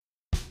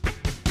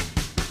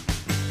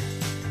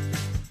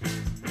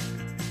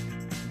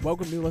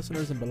Welcome, new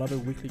listeners and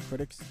beloved weekly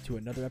critics, to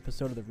another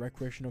episode of the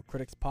Recreational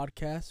Critics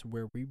Podcast,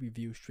 where we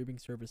review streaming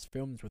service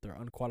films with our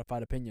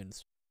unqualified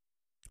opinions.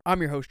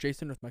 I'm your host,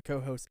 Jason, with my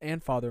co-host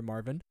and father,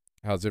 Marvin.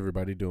 How's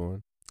everybody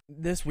doing?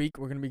 This week,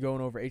 we're going to be going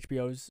over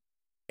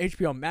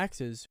HBO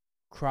Max's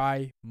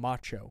Cry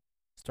Macho,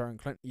 starring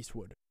Clint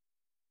Eastwood.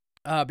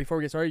 Before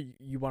we get started,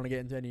 you want to get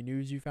into any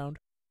news you found?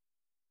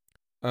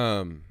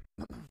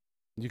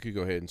 You could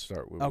go ahead and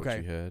start with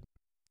what you had.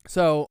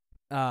 So,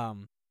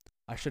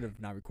 I should have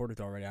not recorded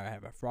already. I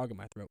have a frog in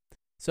my throat.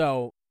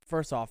 So,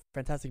 first off,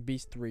 Fantastic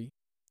Beasts 3,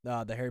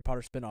 the Harry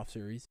Potter spin-off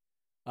series.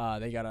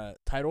 They got a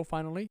title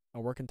finally, a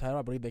working title.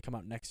 I believe they come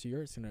out next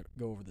year. It's going to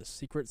go over the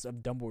Secrets of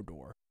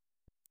Dumbledore.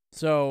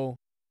 So,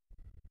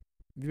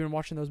 have you been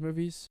watching those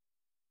movies?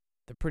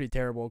 They're pretty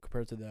terrible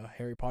compared to the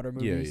Harry Potter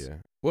movies. Yeah.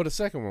 Well, the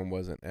second one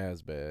wasn't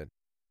as bad.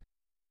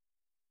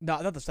 No,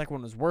 I thought the second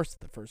one was worse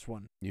than the first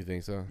one. You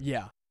think so?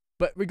 Yeah.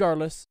 But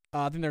regardless,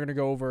 I think they're going to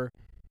go over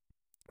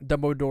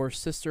Dumbledore's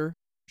sister.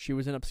 She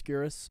was in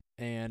Obscurus,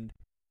 and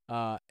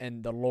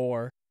the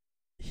lore,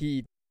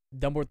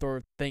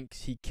 Dumbledore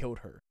thinks he killed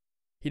her.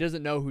 He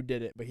doesn't know who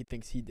did it, but he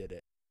thinks he did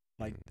it.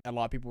 Like, a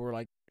lot of people were,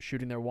 like,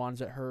 shooting their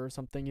wands at her or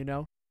something, you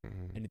know?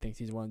 Mm-hmm. And he thinks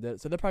he's the one who did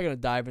it. So they're probably going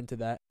to dive into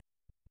that.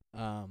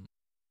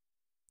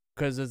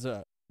 Because there's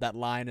that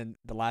line in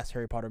the last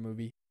Harry Potter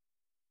movie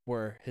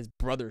where his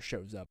brother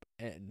shows up,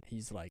 and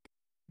he's like,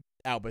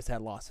 Albus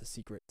had lost his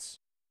secrets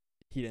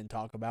he didn't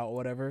talk about or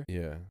whatever.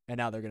 Yeah. And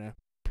now they're going to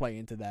play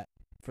into that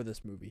for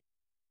this movie.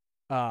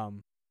 I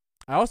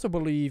also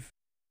believe,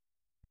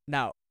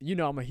 now, you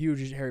know I'm a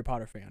huge Harry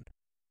Potter fan,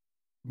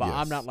 but Yes.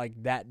 I'm not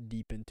like that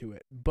deep into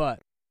it.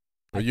 But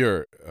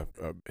You're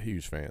a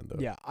huge fan, though.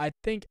 yeah, I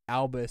think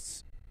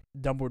Albus,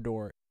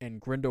 Dumbledore,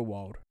 and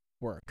Grindelwald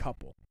were a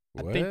couple.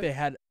 What?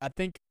 I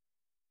think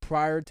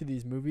prior to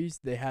these movies,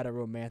 they had a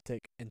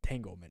romantic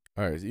entanglement.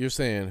 All right, so you're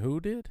saying who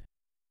did?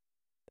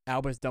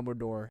 Albus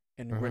Dumbledore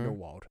and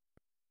Grindelwald,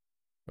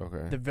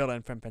 Okay. the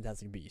villain from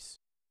Fantastic Beasts.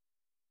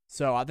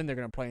 So I think they're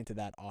going to play into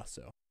that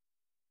also.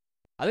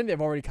 I think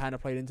they've already kind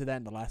of played into that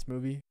in the last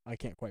movie. I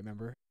can't quite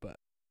remember, but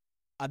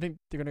I think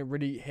they're going to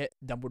really hit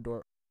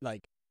Dumbledore,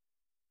 like,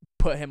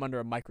 put him under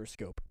a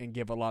microscope and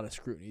give a lot of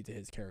scrutiny to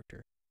his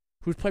character,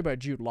 who's played by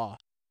Jude Law,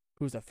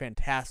 who's a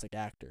fantastic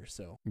actor.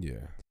 So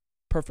Yeah.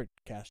 perfect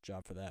cast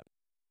job for that.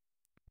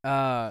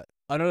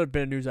 Another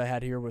bit of news I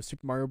had here was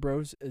Super Mario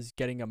Bros. Is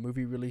getting a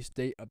movie release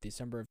date of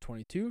December of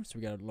 2022, so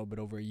we got a little bit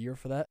over a year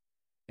for that.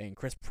 And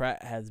Chris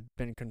Pratt has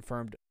been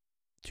confirmed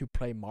to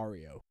play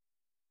Mario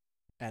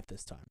at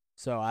this time.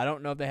 So I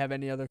don't know if they have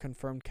any other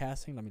confirmed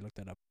casting. Let me look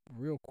that up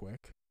real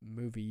quick.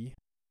 Movie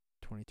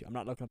 22. I'm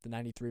not looking up the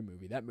 93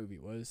 movie. That movie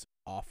was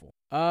awful.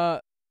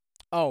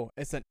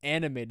 It's an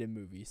animated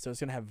movie, so it's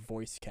going to have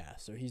voice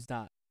cast. So he's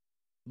not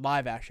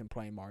live action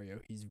playing Mario.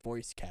 He's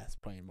voice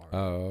cast playing Mario.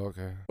 Oh,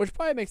 okay. Which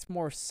probably makes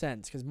more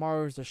sense because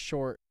Mario's a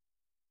short,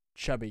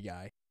 chubby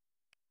guy,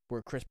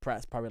 where Chris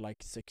Pratt's probably like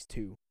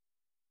 6'2",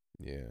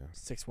 Yeah.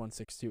 6'1",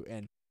 6'2",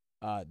 and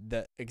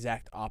the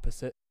exact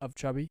opposite of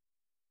chubby.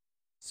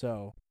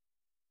 So,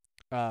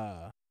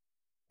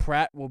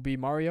 Pratt will be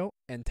Mario,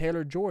 and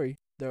Taylor Joy,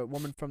 the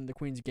woman from The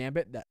Queen's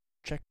Gambit, that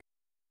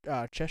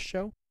chess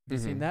show. Have you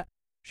seen that?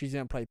 She's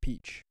gonna play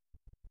Peach.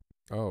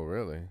 Oh,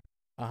 really?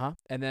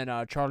 And then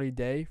Charlie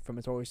Day from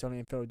It's Always Sunny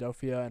in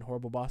Philadelphia and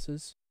Horrible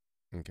Bosses.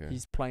 Okay.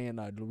 He's playing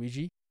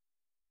Luigi.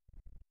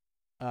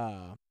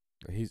 I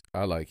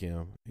like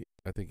him.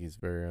 I think he's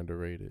very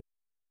underrated.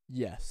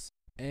 Yes.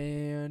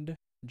 And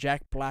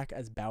Jack Black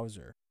as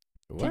Bowser.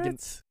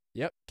 What?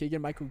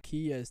 Keegan-Michael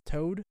Key as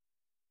Toad.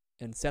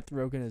 And Seth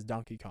Rogen as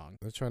Donkey Kong.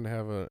 They're trying to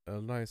have a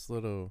nice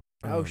little...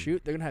 Oh,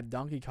 shoot. They're going to have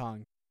Donkey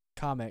Kong,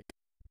 Comic,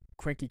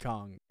 Cranky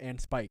Kong,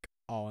 and Spike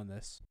all in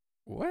this.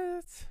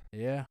 What?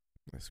 Yeah.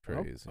 That's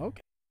crazy.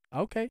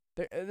 Okay.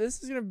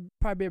 This is going to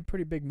probably be a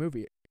pretty big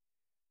movie.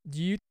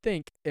 Do you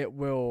think it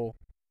will...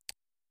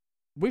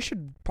 We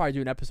should probably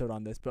do an episode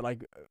on this, but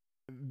like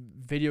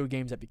video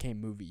games that became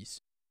movies.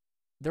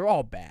 They're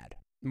all bad.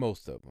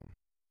 Most of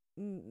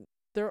them.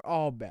 They're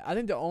all bad. I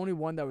think the only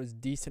one that was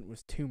decent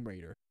was Tomb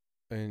Raider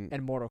And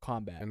Mortal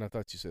Kombat. I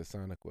thought you said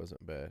Sonic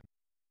wasn't bad.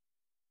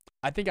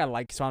 I think I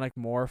like Sonic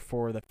more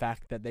for the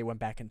fact that they went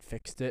back and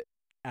fixed it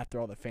after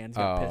all the fans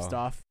got pissed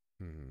off.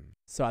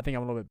 So I think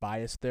I'm a little bit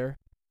biased there.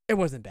 It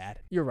wasn't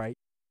bad. You're right.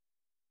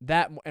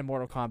 That and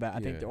Mortal Kombat, I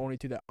think the only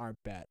two that aren't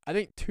bad. I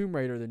think Tomb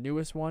Raider, the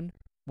newest one,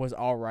 was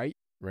all right.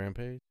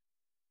 Rampage?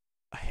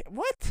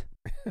 What?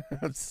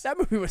 That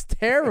movie was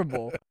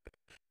terrible.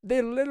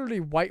 They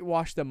literally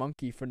whitewashed the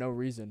monkey for no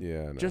reason.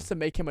 Yeah, I know. Just to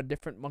make him a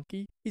different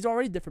monkey. He's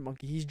already a different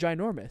monkey. He's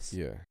ginormous.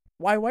 Yeah.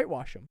 Why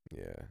whitewash him?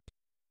 Yeah.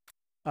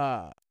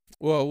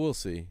 Well, we'll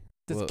see.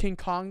 Does King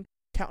Kong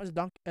count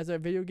as a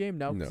video game?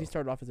 No, because No. he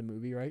started off as a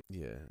movie, right?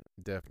 Yeah,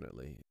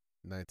 definitely.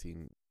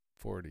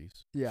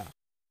 1940s. Yeah.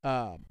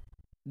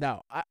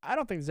 No, I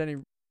don't think there's any.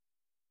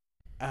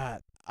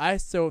 I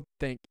still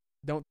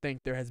don't think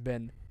there has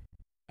been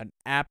an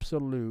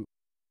absolute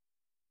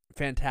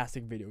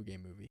fantastic video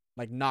game movie.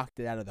 Like, knocked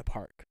it out of the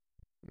park.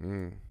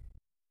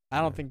 I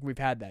don't think we've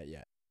had that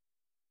yet.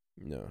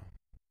 No.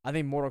 I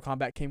think Mortal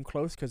Kombat came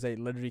close because they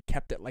literally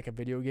kept it like a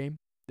video game.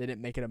 They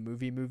didn't make it a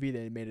movie.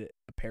 They made it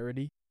a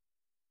parody,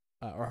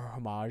 or a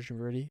homage,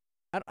 really.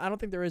 I don't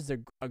think there is a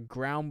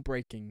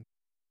groundbreaking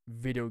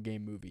video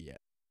game movie yet.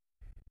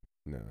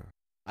 No.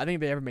 I think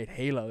if they ever made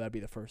Halo, that'd be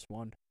the first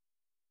one.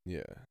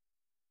 Yeah.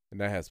 And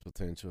that has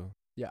potential.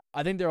 Yeah,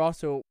 I think they're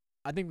also.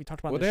 I think we talked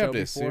about Well, the they show have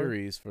this before.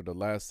 series for The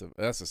Last of.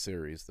 That's a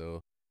series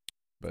though,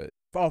 but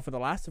Oh, for The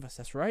Last of Us,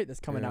 that's right. That's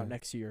coming out Yeah.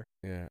 next year.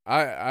 yeah,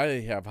 I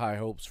have high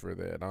hopes for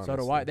that. Honestly. So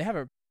do I. They have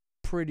a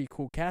pretty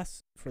cool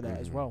cast for that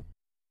as Mhm. well.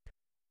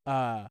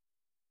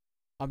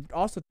 I'm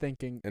also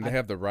thinking. And they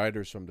have the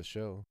writers from the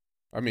show.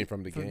 I mean,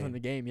 from the game. From the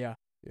game, yeah.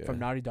 Yeah. From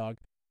Naughty Dog.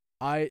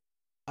 I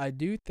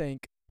do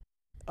think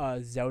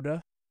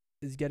Zelda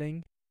is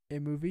getting a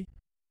movie.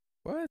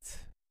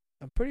 What?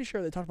 I'm pretty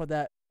sure they talked about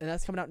that, and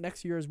that's coming out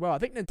next year as well. I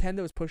think Nintendo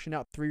is pushing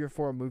out 3 or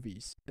 4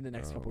 movies in the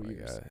next couple my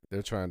years. God.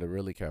 They're trying to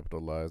really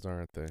capitalize,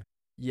 aren't they?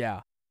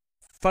 Yeah.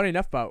 Funny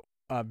enough about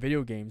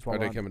video games. While Are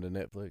they we're on- coming to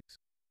Netflix?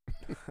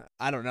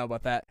 I don't know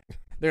about that.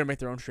 They're gonna make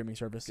their own streaming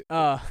service.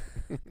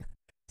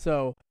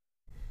 So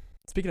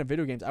speaking of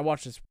video games, I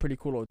watched this pretty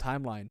cool little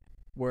timeline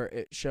where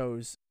it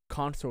shows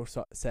console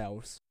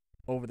sales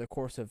over the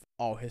course of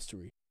all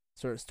history.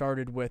 So it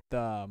started with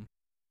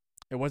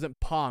it wasn't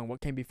Pong. What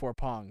came before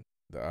Pong?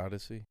 The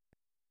Odyssey.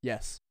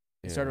 Yes,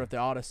 it Yeah. started with the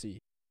Odyssey,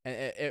 and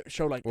it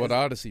showed like Well, the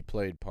Odyssey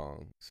played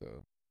Pong,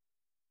 so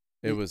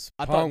it was.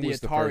 I Pong thought the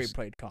was Atari the first.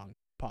 played Pong.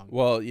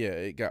 Well, yeah,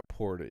 it got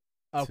ported.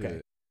 Okay. To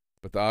it,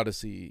 but the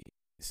Odyssey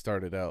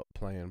started out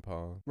playing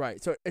Pong.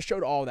 Right, so it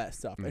showed all that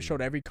stuff. It Mhm.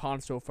 showed every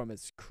console from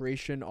its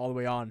creation all the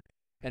way on,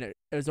 and it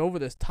was over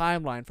this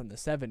timeline from the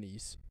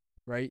 70s,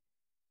 right?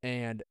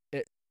 And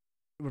it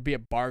would be a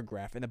bar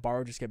graph, and the bar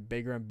would just get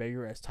bigger and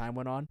bigger as time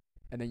went on,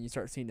 and then you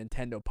start seeing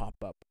Nintendo pop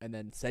up, and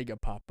then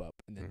Sega pop up,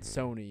 and then Mhm.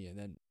 Sony, and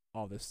then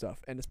all this stuff,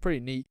 and it's pretty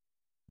neat.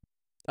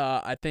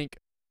 I think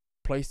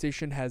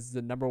PlayStation has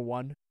the number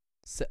one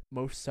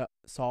most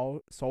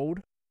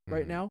sold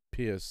right Mhm. now.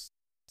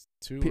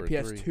 PS2 or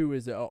PS2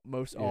 is the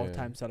most Yeah.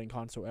 all-time selling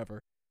console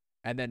ever,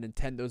 and then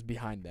Nintendo's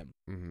behind them.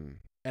 3. Mm-hmm.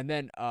 And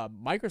then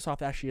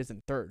Microsoft actually is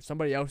in third.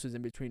 Somebody else is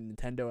in between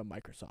Nintendo and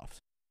Microsoft.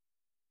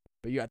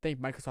 But I think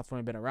Microsoft's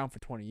only been around for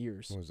 20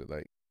 years. What was it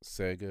like?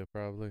 Sega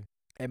probably.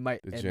 It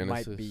might The might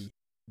Genesis? be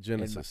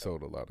Genesis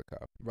sold a lot of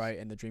copies. right,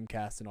 and the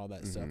Dreamcast and all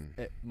that stuff. Mhm.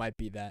 It might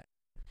be that.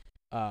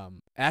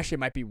 Actually, it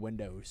might be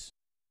Windows.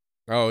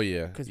 Oh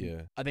yeah. 'Cause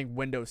Yeah. I think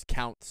Windows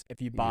counts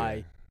if you buy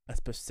Yeah. a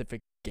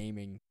specific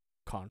gaming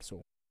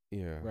console,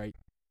 Yeah. right?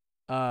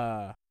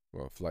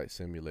 Well, Flight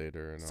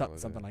Simulator and all of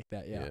Something that. like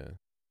that, yeah.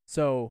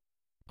 So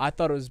I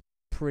thought it was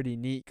pretty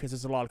neat because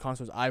there's a lot of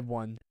consoles I've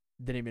won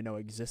didn't even know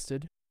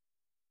existed.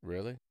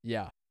 Really?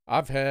 Yeah,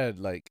 I've had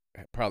like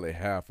probably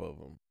half of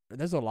them.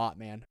 there's a lot,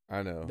 man.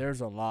 I know.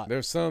 There's a lot.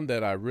 There's some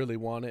that I really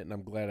wanted, and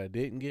I'm glad I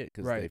didn't get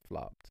because Right. they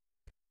flopped.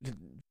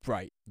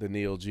 Right. The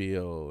Neo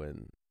Geo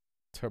and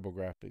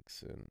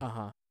TurboGrafx and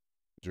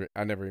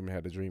I never even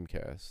had a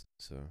Dreamcast.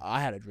 So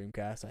I had a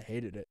Dreamcast. I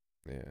hated it.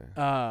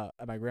 yeah.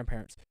 At my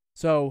grandparents.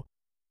 So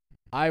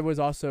I was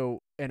also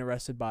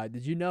interested by.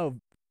 Did you know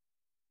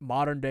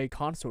modern day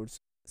consoles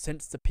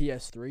since the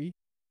PS3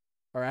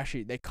 are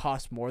actually they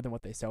cost more than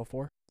what they sell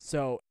for?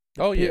 So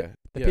Oh P- yeah.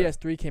 the yeah.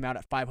 PS3 came out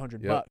at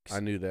 $500 Yep, bucks, I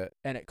knew that.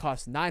 and it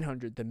cost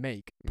 $900 to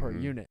make per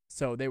Mhm. unit.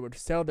 So they would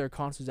sell their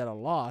consoles at a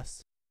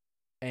loss,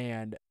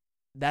 and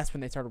that's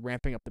when they started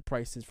ramping up the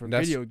prices for And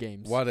that's video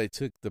games. Why they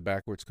took the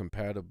backwards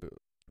compatibility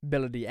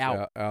Ability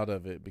out. out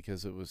of it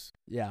because it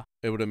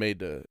would have made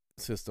the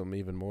system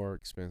even more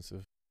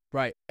expensive.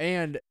 Right.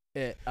 And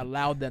it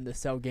allowed them to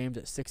sell games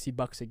at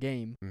 $60 a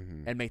game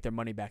Mm-hmm. and make their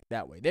money back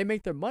that way. They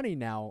make their money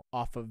now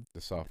off of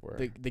The software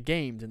the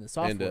games and the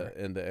software,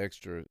 and the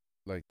extra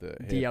like the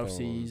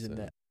DLCs headphones and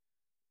the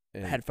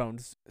and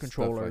headphones, stuff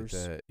controllers,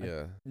 like that. like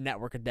Yeah.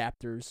 network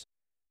adapters.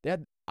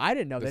 I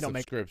didn't know The they don't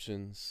make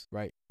subscriptions.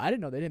 right. I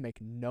didn't know they didn't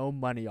make no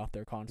money off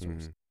their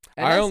consoles. Mhm.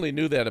 And I that's only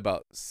knew that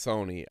about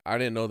Sony. I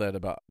didn't know that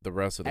about the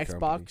rest of the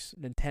companies. Xbox,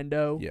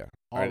 Nintendo, Yeah.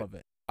 all of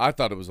it. I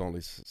thought it was only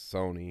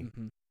Sony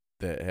hmm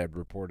that had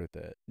reported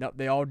that. No,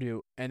 they all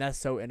do, and that's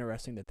so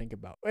interesting to think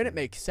about. And it Mhm.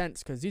 makes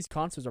sense because these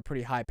consoles are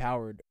pretty high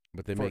powered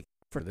But they For- make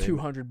for They-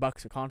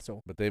 $200 a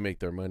console. but they make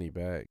their money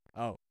back.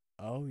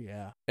 Oh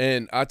yeah.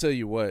 And I tell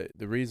you what,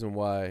 the reason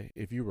why,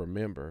 if you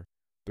remember,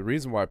 the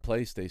reason why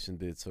PlayStation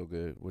did so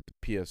good with the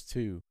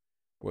PS2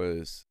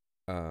 was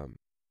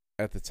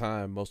at the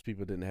time most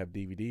people didn't have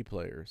DVD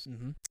players.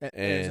 Mm-hmm. It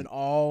was an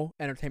all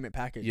entertainment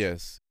package.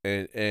 Yes,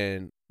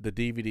 and the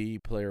DVD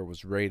player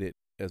was rated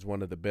as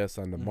one of the best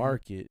on the Mhm.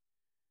 market.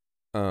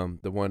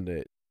 The one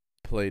that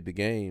played the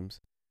games,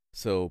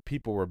 so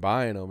people were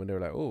buying them, and they were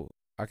like, "Oh,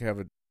 I can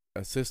have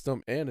a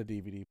system and a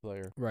DVD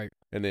player." Right.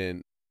 And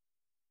then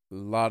a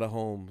lot of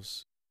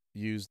homes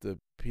used the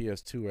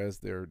PS2 as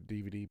their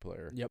DVD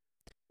player. Yep.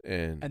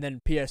 And And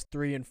then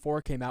PS3 and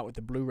 4 came out with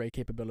the Blu-ray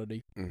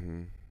capability.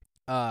 mhm.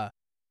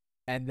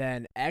 And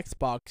then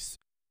Xbox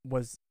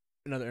was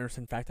another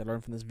interesting fact I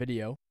learned from this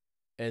video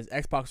is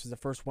Xbox was the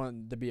first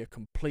one to be a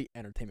complete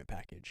entertainment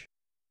package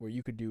where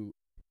you could do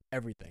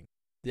everything.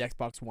 the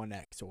Xbox One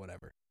X or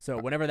whatever. So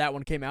whenever that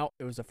one came out,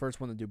 it was the first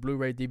one to do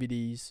Blu-ray,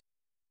 DVDs,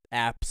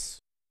 apps,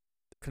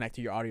 connect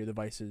to your audio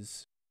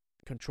devices,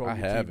 control I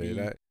your have TV.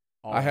 it.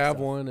 all I that have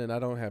stuff. one, and I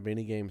don't have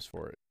any games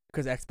for it.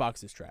 Because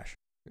Xbox is trash.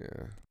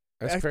 Yeah,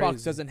 that's Xbox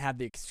crazy. doesn't have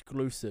the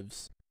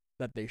exclusives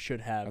that they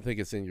should I have think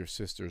it's in your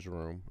sister's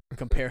room.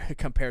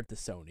 compared to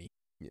Sony.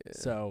 Yeah.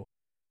 So,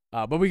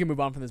 but we can move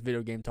on from this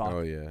video game talk.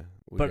 Oh yeah.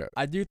 But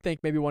I do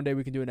think maybe one day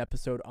we can do an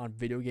episode on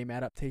video game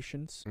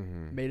adaptations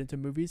made into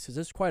movies, because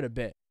there's quite a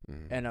bit,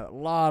 and a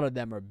lot of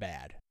them are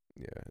bad.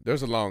 Yeah,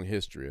 there's a long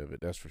history of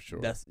it. That's for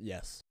sure.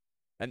 Yes,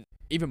 and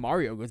even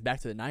Mario goes back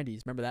to the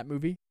 '90s. Remember that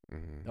movie?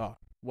 Mhm. Oh,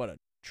 what a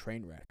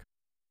train wreck.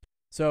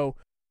 So,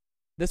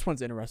 this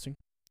one's interesting.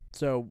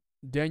 So,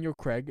 Daniel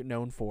Craig,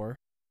 known for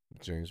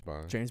James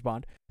Bond. James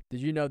Bond, did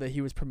you know that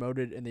he was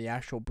promoted in the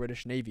actual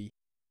British Navy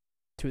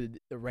to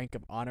the rank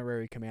of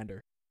honorary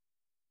commander?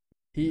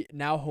 He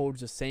now holds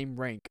the same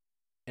rank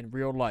in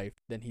real life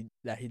that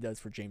he does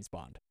for James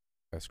Bond.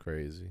 That's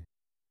crazy.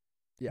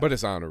 Yeah. But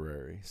it's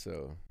honorary,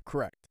 so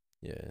Correct.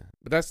 yeah.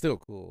 But that's still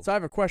cool. So I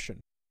have a question.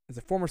 As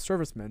a former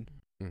serviceman,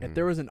 if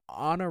there was an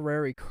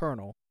honorary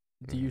colonel,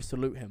 do you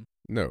salute him?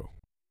 No.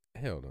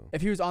 Hell no.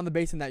 If he was on the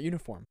base in that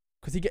uniform,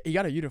 because he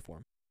got a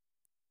uniform.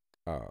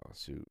 Oh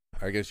shoot.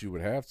 I guess you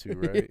would have to,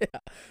 right? Yeah.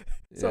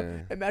 So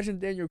Yeah. imagine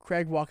Daniel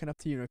Craig walking up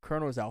to you in a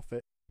colonel's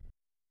outfit.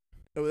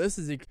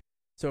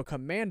 So a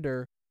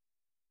commander,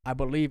 I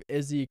believe,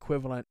 is the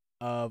equivalent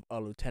of a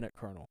lieutenant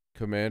colonel.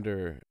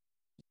 Commander.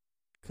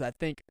 Because I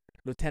think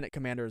lieutenant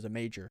commander is a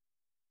major.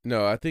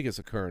 No, I think it's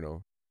a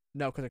colonel.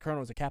 No, because a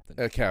colonel is a captain.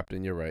 A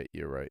captain. You're right.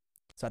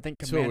 So I think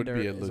so it would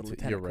commander be a is a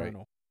lieutenant you're right.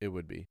 colonel. It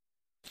would be.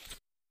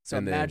 So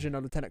And then- imagine a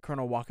lieutenant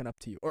colonel walking up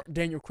to you, or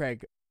Daniel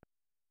Craig.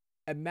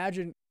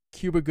 Imagine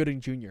Cuba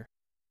Gooding Jr.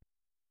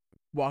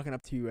 walking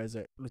up to you as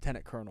a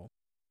lieutenant colonel,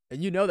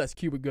 and you know that's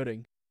Cuba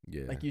Gooding.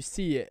 Yeah. Like you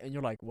see it, and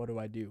you're like, "What do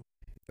I do?"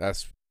 I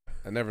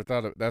never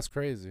thought of. That's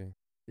crazy.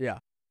 Yeah,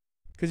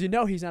 because you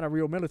know he's not a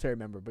real military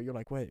member, but you're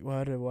like, "Wait,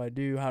 what do I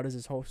do? How does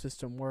this whole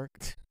system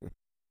work?"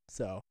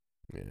 So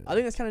Yeah. I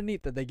think that's kind of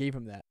neat that they gave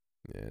him that.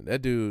 Yeah.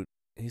 That dude.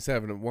 He's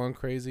having one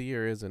crazy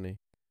year, isn't he?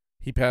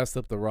 He passed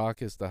up The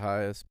Rock as the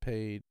highest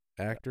paid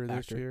actor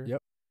this year.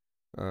 Yep.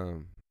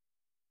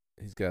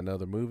 He's got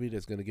another movie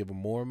that's going to give him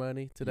more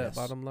money to that Yes.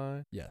 bottom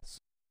line. Yes.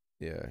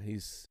 Yeah,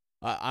 he's.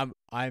 I'm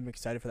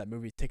excited for that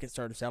movie. Tickets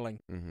started selling.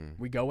 Mm-hmm.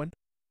 We going?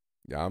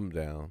 Yeah, I'm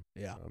down.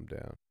 Yeah. I'm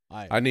down.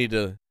 I I need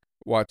to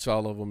watch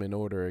all of them in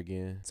order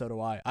again. so do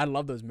I. I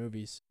love those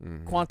movies.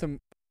 Mhm. Quantum,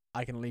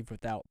 I can leave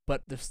without,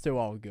 but they're still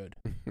all good.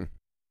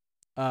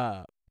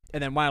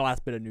 And then my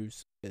last bit of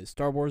news is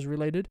Star Wars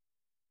related.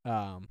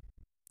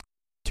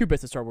 Two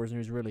bits of Star Wars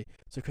news really.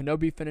 So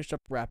Kenobi finished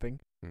up wrapping.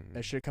 Mhm.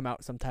 It should come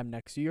out sometime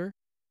next year,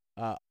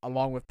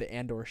 along with the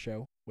Andor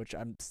show, which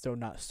I'm still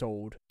not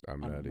sold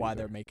I'm on not why either.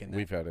 they're making that.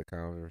 We've had a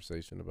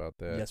conversation about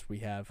that. Yes, we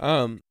have.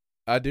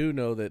 I do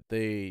know that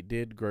they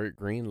did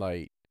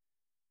greenlight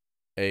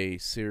a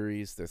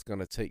series that's going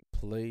to take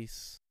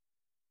place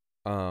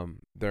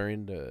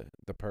during the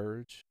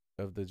purge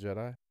of the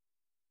Jedi.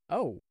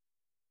 Oh,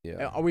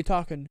 Yeah. are we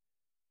talking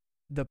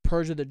the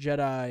Purge of the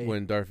Jedi?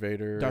 When Darth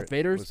Vader's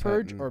was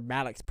purge hunting- or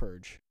Malek's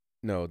purge?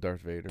 No,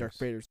 Darth Vader's. Darth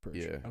Vader's purge.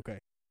 Yeah. Okay.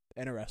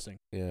 Interesting.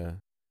 Yeah.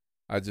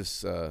 I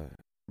just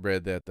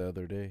read that the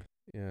other day.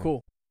 Yeah.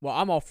 Cool. Well,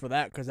 I'm all for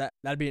that because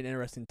that'd be an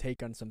interesting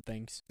take on some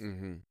things.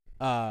 Mhm.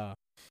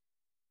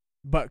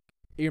 But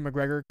Ian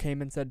McGregor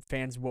came and said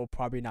fans will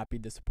probably not be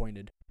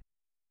disappointed.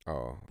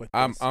 Oh. With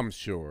I'm this.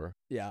 sure.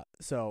 Yeah.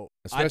 So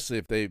Especially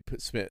if they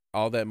spent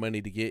all that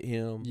money to get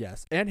him.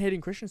 yes, and Hayden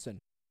Christensen,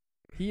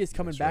 he is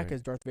coming That's back right.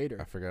 as Darth Vader.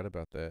 I forgot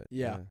about that.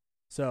 Yeah.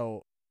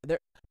 So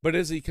But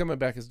is he coming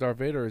back as Darth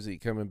Vader or is he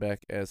coming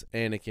back as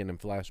Anakin in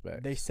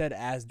flashbacks? they said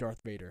as Darth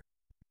Vader.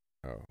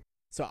 Oh.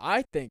 So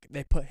I think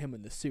they put him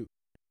in the suit.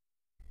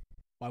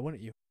 Why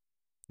wouldn't you?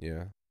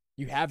 Yeah.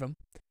 You have him.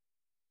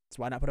 So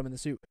why not put him in the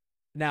suit?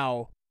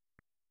 Now,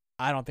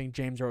 I don't think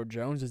James Earl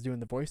Jones is doing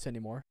the voice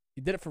anymore.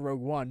 He did it for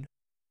Rogue One,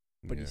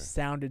 but yeah. he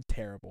sounded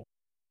terrible.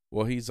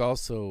 Well, he's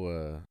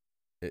also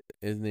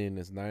isn't he in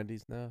his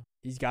 90s now?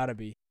 He's got to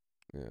be.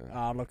 Yeah.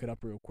 I'll look it up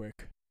real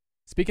quick.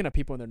 Speaking of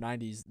people in their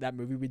 90s, that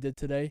movie we did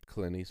today,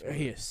 Clint Eastwood.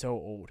 he is so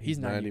old. He's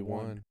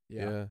 91.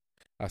 Yeah.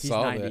 I He's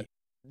saw 90. that.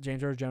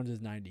 James Earl Jones is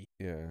 90.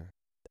 Yeah.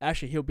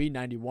 Actually, he'll be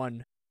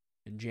 91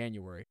 in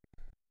January,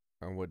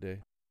 On what day?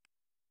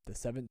 the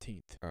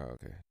 17th. Oh,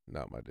 okay.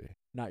 Not my day.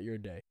 Not your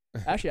day.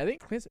 Actually, I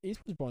think Clint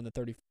Eastwood was born in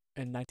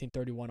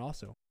 1931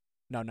 also.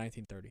 No,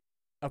 1930.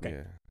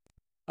 Okay.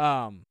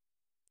 Yeah.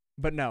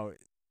 But no,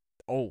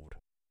 old.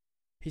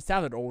 He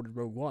sounded old in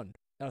Rogue One.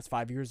 That was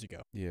 5 years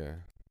ago. Yeah.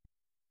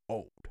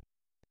 Old.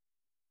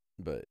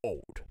 But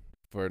Old.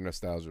 for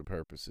nostalgia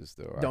purposes,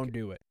 though. Don't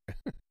do it.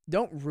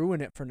 Don't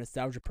ruin it for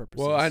nostalgia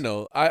purposes. Well, I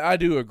know. I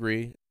do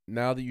agree.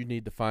 Now that you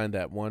need to find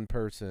that one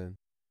person.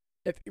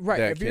 If you're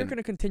can- going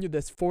to continue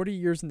this 40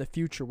 years in the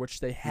future, which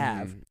they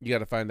have, You got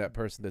to find that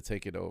person to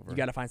take it over. you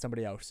got to find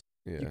somebody else.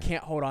 Yeah. You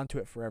can't hold on to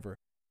it forever.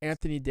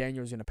 Anthony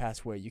Daniels is going to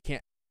pass away. You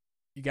can't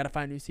you got to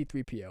find a new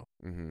C-3PO.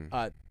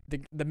 Mm-hmm.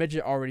 The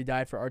midget already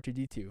died for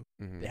R2-D2.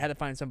 Mm-hmm. They had to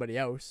find somebody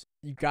else.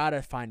 You got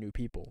to find new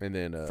people. And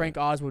then Frank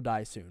Oz will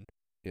die soon.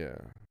 Yeah.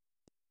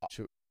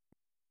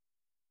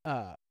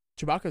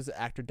 Chewbacca's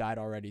actor died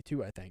already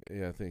too, I think.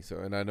 Yeah, I think so.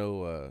 And I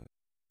know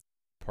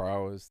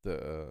Prowess,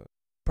 the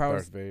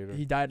Prowess, Darth Vader.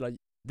 he died like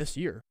this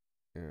year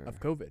Yeah. of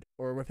COVID,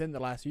 or within the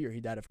last year,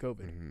 he died of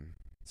COVID. Mm-hmm.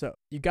 So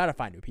you got to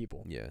find new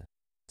people. Yeah.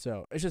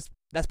 So it's just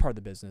that's part of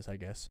the business, I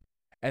guess.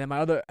 And then my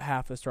other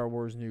half of Star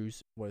Wars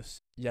news was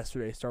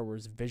yesterday. Star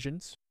Wars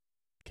Visions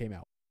came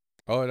out.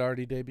 Oh, it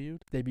already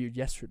debuted? Debuted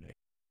yesterday.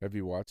 Have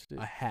you watched it?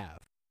 I have.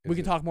 Is We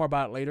can it talk more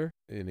about it later.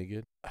 any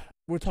good?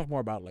 We'll talk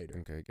more about it later.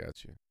 Okay,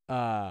 got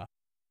you.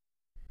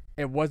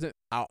 It wasn't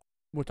out.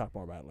 We'll talk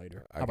more about it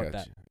later. How about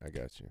that? I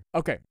got you.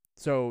 Okay.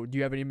 So, do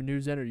you have any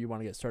news then, or do you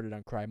want to get started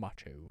on Cry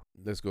Macho?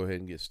 Let's go ahead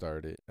and get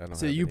started. I don't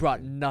So have you brought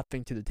anything.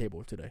 nothing to the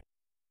table today.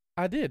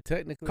 I did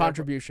technically.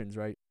 Contributions,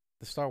 right?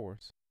 The Star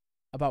Wars.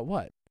 About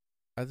what?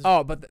 I just,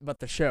 Oh, but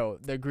the show,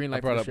 the green light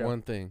I brought for up the show.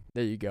 one thing.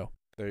 There you go.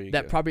 There you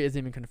That go. probably isn't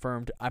even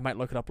confirmed. I might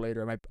look it up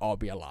later. It might all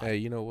be a lie. Hey,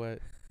 you know what?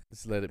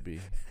 Let's let it be.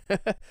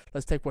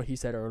 Let's take what he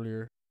said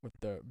earlier with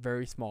the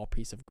very small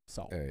piece of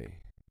salt. Hey.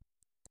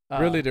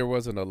 Really, there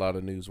wasn't a lot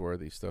of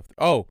newsworthy stuff.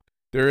 Oh,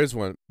 there is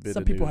one bit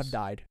some of people news. have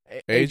died.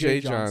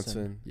 A.J.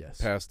 Johnson yes,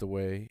 passed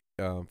away.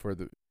 For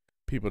the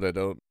people that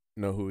don't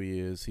know who he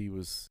is,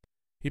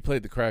 he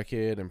played the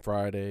crackhead in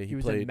Friday. he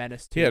was in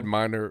Menace too. He had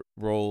minor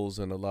roles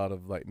in a lot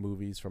of like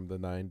movies from the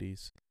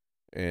 90s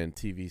and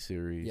TV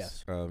series.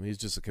 Yes. He's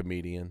just a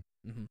comedian.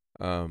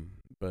 Mm-hmm.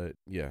 But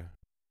yeah.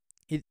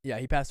 He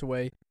passed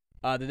away.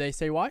 Did they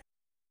say why?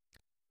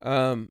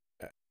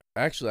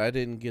 Actually, I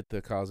didn't get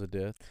the cause of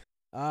death.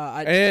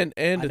 I And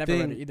I the never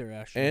thing read it either.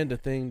 Actually, and the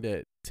thing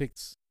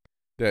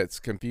that's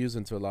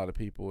confusing to a lot of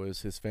people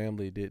is his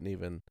family didn't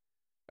even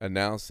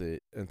announce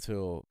it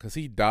until because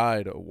he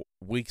died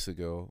weeks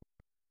ago,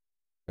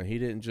 and he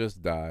didn't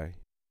just die;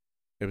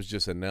 it was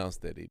just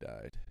announced that he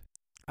died.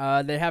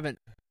 they haven't.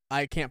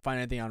 I can't find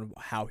anything on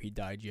how he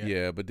died yet.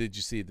 Yeah, but did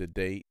you see the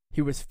date?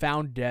 He was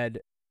found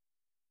dead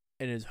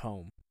in his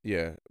home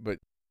Yeah, but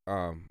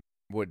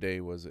what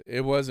day was it?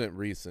 It wasn't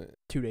recent.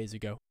 2 days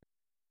ago.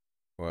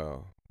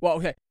 Well, Well,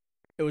 okay,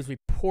 it was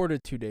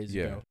reported 2 days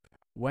Yeah. ago.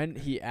 When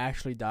he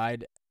actually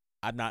died,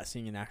 I'm not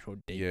seeing an actual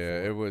date.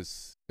 yeah, for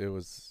it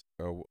was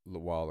a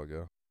while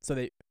ago.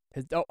 So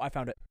I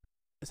found it.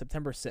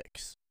 September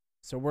 6th.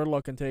 So we're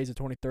looking. Today's the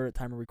 23rd at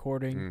time of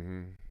recording.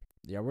 Mm-hmm.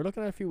 Yeah, we're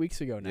looking at a few weeks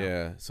ago now.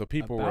 Yeah, so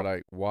people were About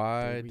like,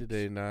 "Why 3 did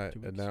they weeks, not 2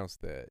 weeks. announce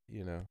that?"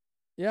 You know.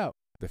 Yeah.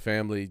 The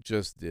family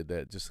just did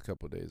that just a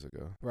couple of days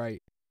ago.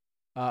 Right.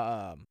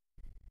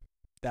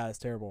 That is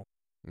terrible.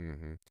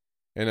 Mm-hmm.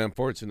 And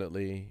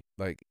unfortunately,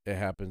 like it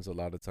happens a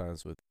lot of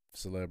times with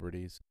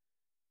celebrities.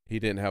 He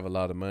didn't have a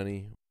lot of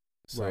money,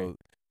 so Right.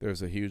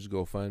 there's a huge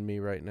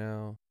GoFundMe right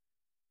now,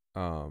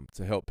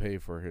 to help pay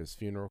for his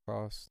funeral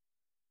costs.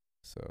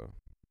 So,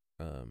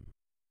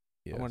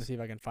 yes. I want to see if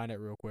I can find it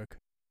real quick.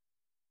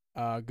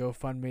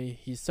 GoFundMe.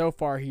 He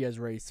has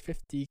raised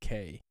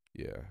 $50K.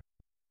 Yeah.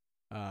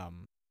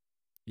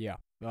 Yeah.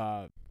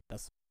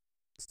 That's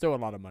still a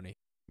lot of money.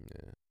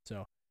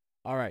 Yeah.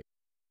 All right.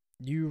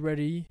 You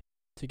ready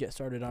to get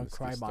started on Let's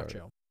Cry get started.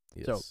 Macho?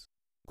 Yes. So-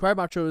 Cry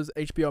Macho is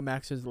HBO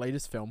Max's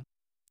latest film.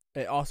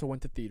 It also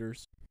went to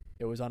theaters.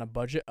 It was on a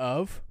budget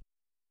of,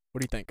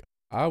 what do you think?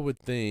 I would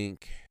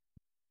think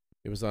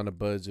it was on a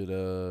budget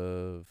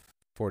of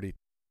 40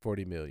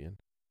 million.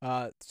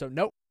 So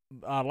nope.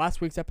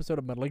 Last week's episode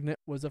of Malignant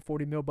was a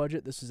 $40 million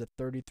budget. This is a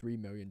 $33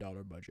 million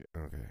budget.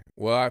 Okay.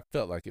 Well, I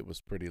felt like it was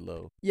pretty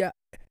low.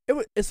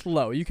 It's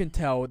low. You can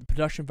tell the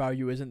production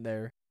value isn't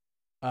there.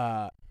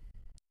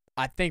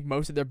 I think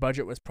most of their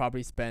budget was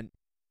probably spent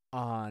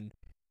on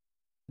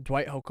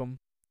Dwight Holcomb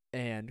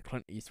and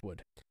Clint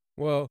Eastwood.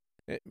 Well,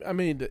 I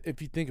mean,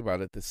 if you think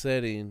about it, the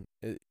setting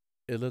it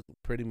looked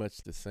pretty much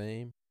the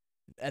same.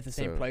 At the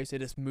same So- place, they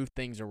just moved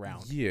things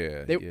around.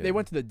 Yeah. They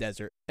went to the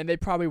desert, and they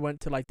probably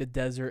went to like the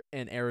desert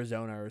in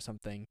Arizona or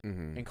something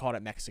Mm-hmm. and called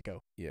it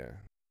Mexico. Yeah.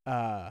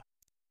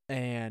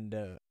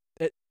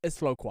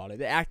 It's low quality.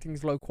 The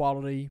acting's low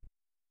quality,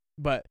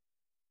 but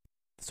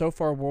so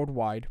far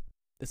worldwide,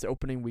 this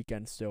opening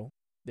weekend still,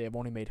 they have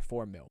only made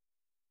 $4 million.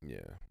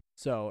 Yeah.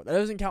 So that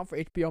doesn't count for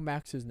HBO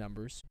Max's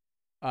numbers.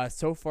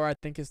 So far, I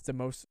think it's the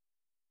most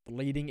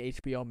leading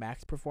HBO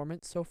Max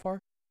performance so far.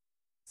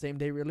 Same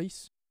day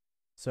release.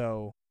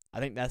 So I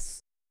think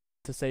that's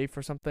to say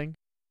for something,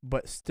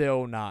 but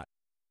still not.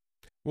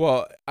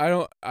 Well,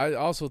 I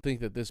also think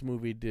that this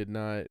movie did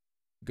not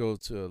go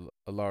to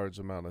a large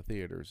amount of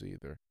theaters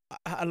either.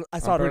 I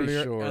saw it pretty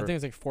earlier. I sure- think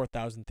it's like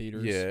 4,000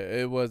 theaters. Yeah,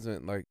 it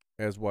wasn't like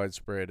as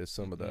widespread as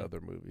some of the Mhm.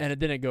 other movies. And it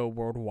didn't go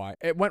worldwide.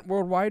 It went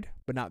worldwide,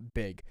 but not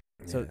big.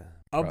 so yeah,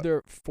 Of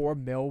their $4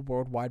 million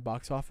worldwide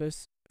box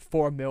office,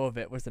 $4 million of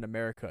it was in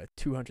America.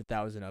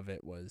 200,000 of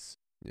it was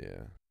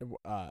yeah.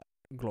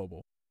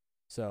 global.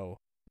 So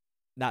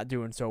not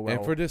doing so well.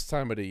 And for this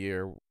time of the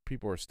year,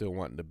 people are still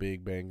wanting the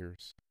big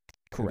bangers.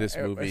 This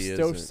movie It's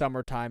still isn't.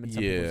 summertime in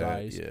some people's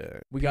eyes. Yeah.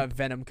 We got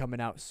Venom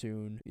coming out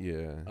soon.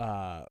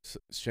 Yeah.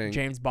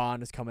 James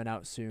Bond is coming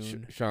out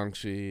soon.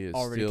 Shang-Chi is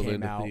Already still came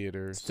in the out.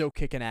 theaters. Still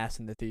kicking ass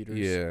in the theaters.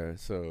 Yeah.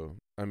 So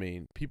I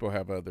mean, people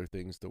have other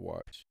things to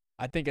watch.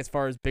 I think as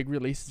far as big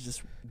releases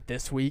just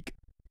this week,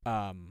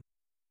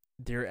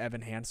 Dear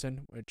Evan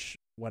Hansen, which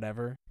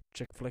whatever,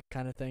 chick flick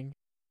kind of thing,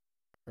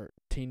 or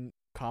teen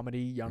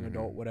comedy, young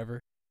adult,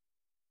 whatever.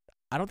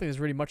 I don't think there's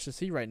really much to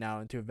see right now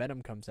until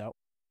Venom comes out.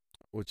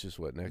 Which is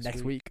what,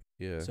 next week?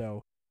 Yeah.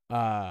 So,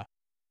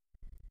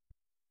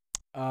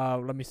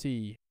 let me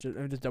see. Let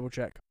me just double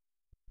check.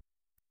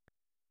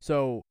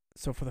 So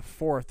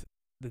for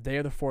the day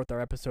of the 4th,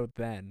 our episode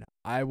then,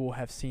 I will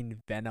have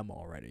seen Venom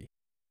already,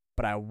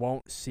 but I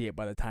won't see it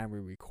by the time we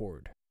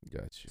record.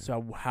 Gotcha.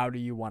 So how do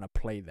you want to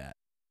play that?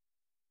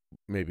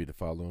 Maybe the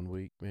following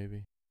week,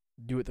 maybe.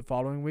 Do it the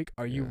following week?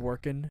 Are you Yeah.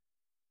 working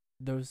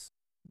those?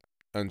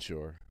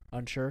 Unsure.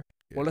 Unsure?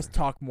 Yeah. Well, let's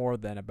talk more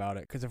then about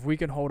it. Because if we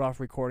can hold off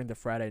recording the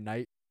Friday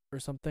night or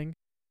something,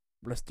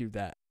 let's do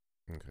that.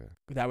 Okay.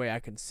 That way I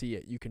can see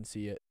it, you can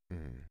see it,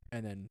 Mm.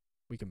 and then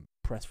we can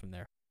press from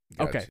there.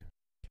 Gotcha.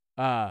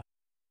 Okay.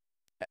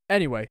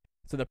 Anyway,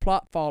 so the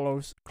plot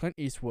follows Clint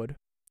Eastwood,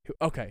 who,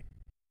 okay,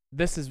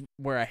 this is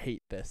where I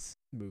hate this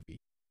movie.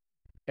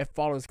 It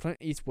follows Clint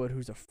Eastwood,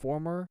 who's a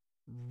former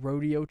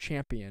rodeo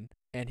champion,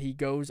 and he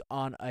goes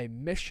on a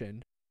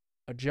mission,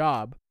 a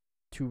job,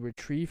 to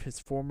retrieve his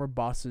former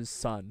boss's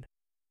son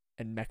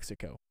in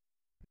Mexico.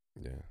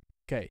 Yeah.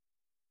 Okay.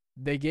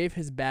 They gave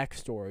his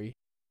backstory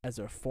as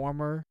a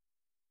former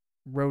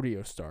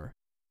rodeo star,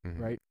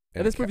 Mm-hmm. right?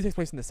 And And this movie takes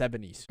place in the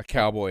 70s. a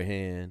cowboy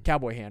hand.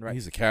 Cowboy hand, right?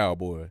 He's a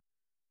cowboy.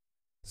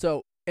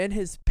 So, in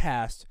his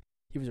past,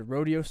 he was a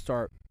rodeo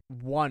star,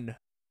 won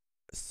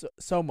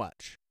so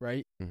much,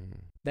 right? Mm-hmm.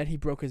 Then he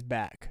broke his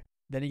back.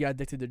 Then he got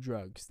addicted to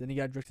drugs. Then he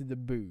got addicted to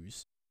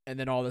booze. And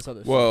then all this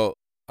other stuff. Well,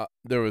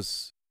 there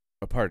was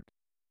a part.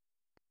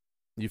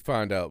 You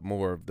find out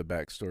more of the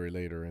backstory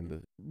later in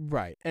the.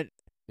 Right. And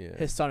Yeah.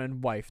 his son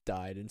and wife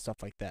died and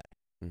stuff like that.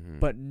 Mm-hmm.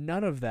 But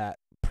none of that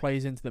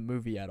plays into the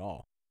movie at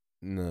all.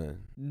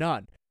 None.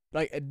 None.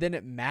 Like, it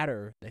didn't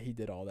matter that he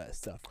did all that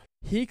stuff.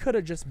 He could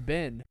have just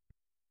been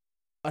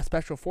a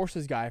special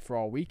forces guy for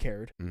all we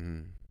cared.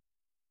 Mm-hmm.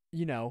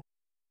 You know,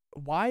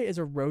 why is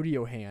a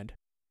rodeo hand?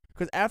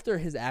 Because after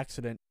his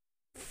accident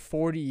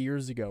 40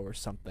 years ago or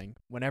something,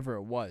 whenever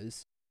it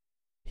was,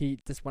 he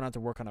just went out to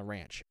work on a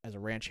ranch as a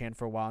ranch hand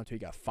for a while until he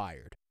got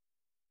fired.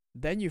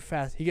 Then he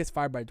gets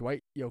fired by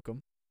Dwight Yoakam,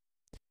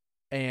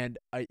 and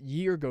a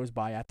year goes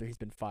by after he's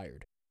been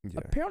fired.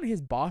 Yeah. Apparently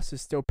his boss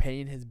is still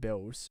paying his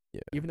bills,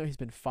 Yeah. even though he's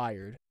been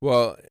fired.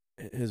 Well,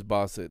 his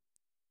boss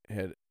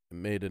had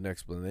made an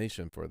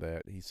explanation for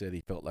that. He said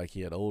he felt like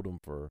he had owed him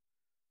for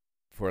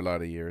a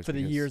lot of years. For the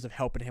because- years of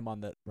helping him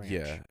on the ranch.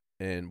 Yeah,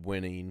 and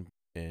winning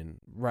and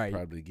Right.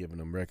 probably giving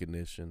him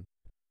recognition.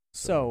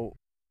 So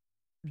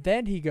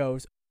then he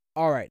goes,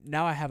 all right,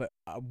 now I have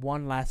a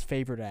one last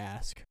favor to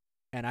ask,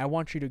 and I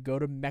want you to go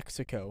to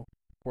Mexico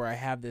where I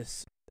have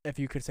this, if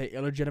you could say,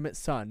 illegitimate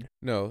son.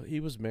 No, he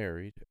was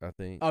married, I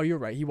think. Oh, you're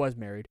right. He was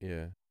married.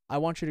 Yeah. I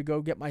want you to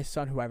go get my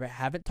son, who I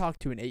haven't talked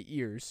to in 8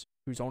 years,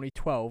 who's only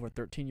 12 or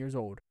 13 years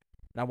old,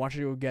 and I want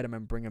you to go get him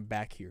and bring him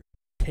back here.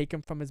 Take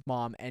him from his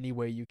mom any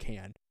way you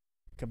can.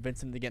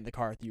 Convince him to get in the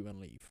car with you and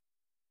leave.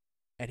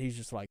 And he's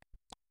just like,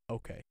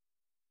 okay,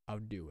 I'll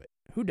do it.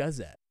 Who does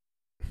that?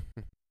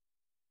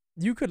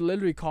 You could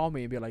literally call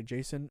me and be like,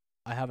 Jason,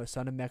 I have a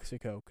son in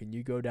Mexico. Can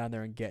you go down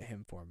there and get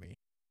him for me?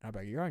 And I'll be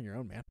like, you're on your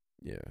own, man.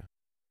 Yeah.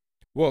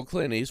 Well,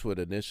 Clint Eastwood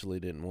initially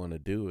didn't want to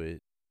do it,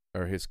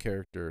 or his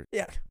character,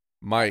 Yeah.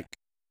 Mike,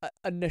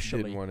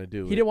 Initially, didn't want to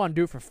do he it. didn't want to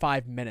do it for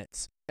 5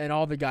 minutes. And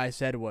all the guy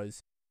said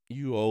was,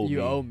 You owe me.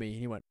 you owe me. And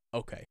he went,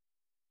 okay.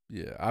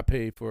 Yeah, I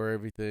paid for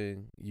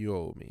everything. You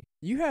owe me.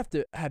 You have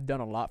to have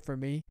done a lot for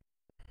me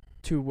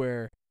to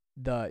where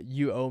the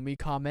you owe me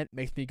comment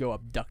makes me go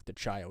abduct a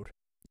child.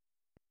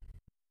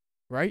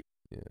 Right?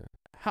 Yeah.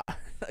 How,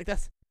 like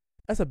that's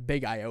a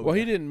big I owe. Well,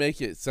 he didn't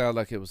make it sound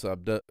like it was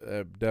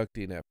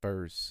abducting at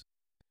first,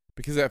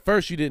 because at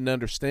first you didn't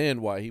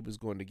understand why he was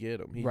going to get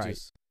him.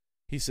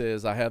 He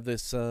says, "I have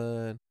this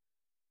son,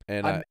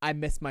 and I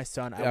miss my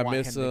son. I want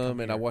miss him, to come him,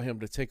 and I here." want him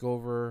to take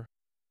over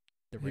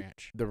the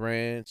ranch. The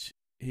ranch.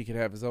 He could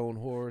have his own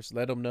horse.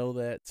 Let him know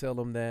that. Tell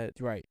him that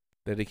Right.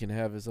 that he can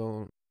have his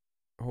own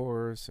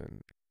horse,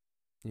 and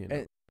you know."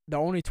 And the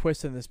only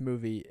twist in this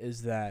movie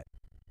is that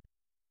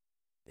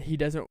he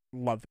doesn't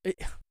love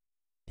it.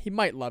 He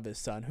might love his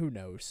son, who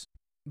knows?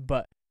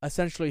 But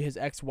essentially his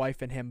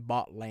ex-wife and him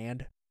bought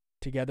land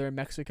together in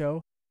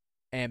Mexico,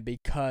 and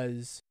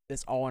because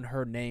it's all in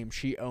her name,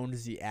 she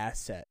owns the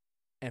asset.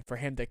 And for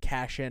him to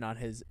cash in on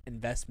his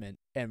investment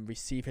and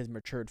receive his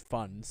matured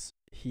funds,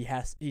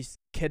 he's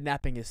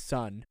kidnapping his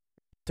son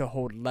to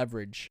hold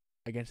leverage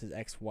against his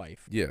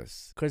ex-wife.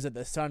 Yes. Because if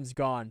the son's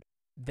gone,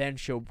 then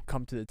she'll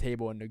come to the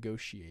table and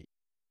negotiate.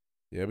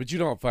 Yeah, but you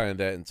don't find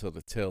that until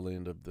the tail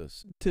end of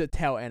this. To the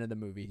tail end of the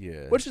movie.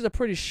 Yeah. Which is a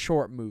pretty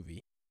short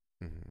movie.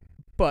 Mm-hmm.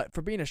 But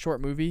for being a short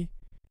movie,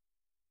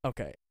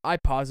 okay, I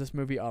pause this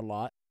movie a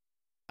lot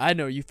I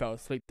know you fell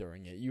asleep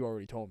during it. You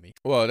already told me.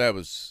 Well, I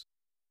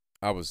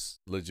was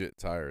legit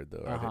tired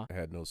though. I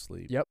had no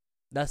sleep. Yep.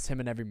 That's him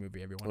in every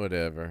movie, everyone.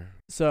 Whatever.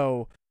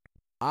 So,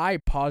 I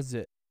paused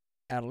it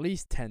at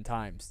least 10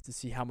 times to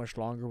see how much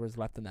longer was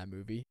left in that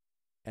movie,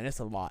 and it's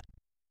a lot.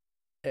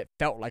 It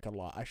felt like a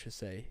lot, I should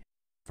say.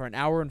 For an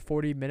hour and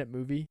 40-minute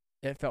movie,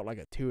 it felt like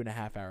a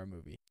 2.5-hour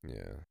movie.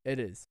 Yeah. It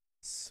is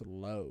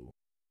slow.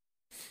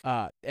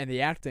 And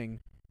the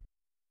acting,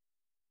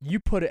 you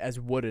put it as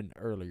wooden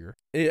earlier.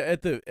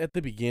 At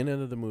the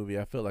beginning of the movie,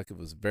 I felt like it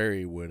was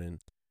very wooden,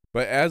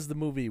 but as the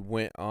movie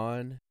went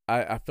on,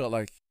 I felt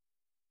like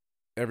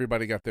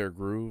everybody got their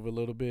groove a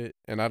little bit,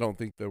 and I don't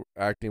think the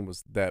acting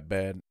was that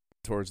bad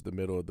towards the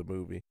middle of the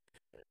movie.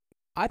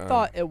 I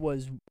thought it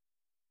was.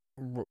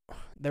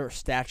 There were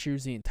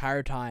statues the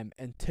entire time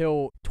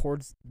until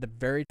towards the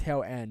very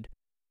tail end,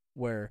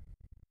 where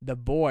the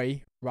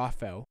boy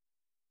Raphael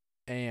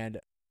and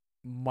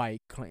Mike,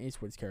 Clint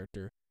Eastwood's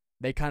character,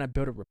 they kind of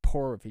build a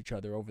rapport with each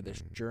other over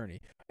this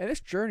journey. And this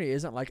journey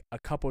isn't like a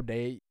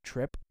couple-day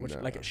trip, which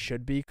like it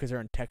should be, because they're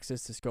in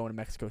Texas, just going to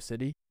Mexico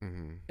City.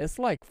 Mm-hmm. It's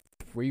like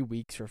 3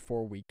 weeks or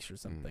 4 weeks or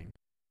something.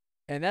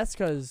 And that's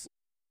because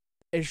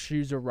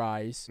issues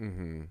arise.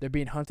 They're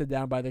being hunted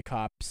down by the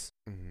cops,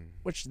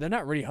 which they're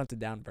not really hunted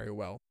down very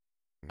well.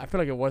 I feel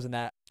like it wasn't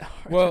that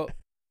hard. Well,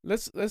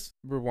 let's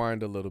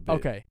rewind a little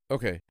bit.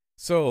 Okay.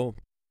 So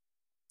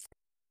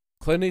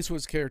Clint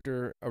Eastwood's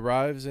character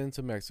arrives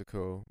into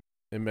Mexico,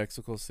 in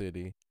Mexico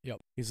City. Yep.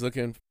 He's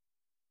looking,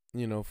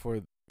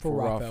 for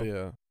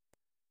Raphael.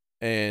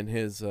 And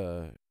his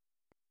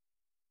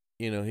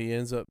he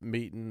ends up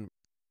meeting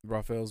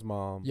Raphael's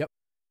mom. Yep.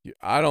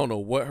 I don't know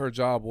what her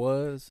job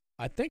was.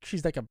 I think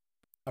she's like a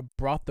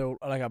brothel,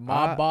 like a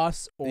mob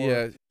boss.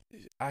 Or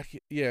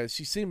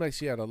she seemed like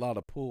she had a lot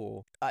of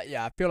pull.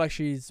 I feel like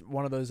she's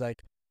one of those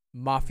like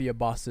mafia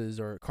bosses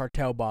or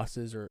cartel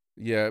bosses or.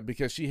 Yeah,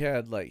 because she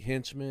had like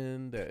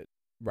henchmen that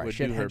would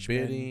do her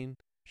bidding.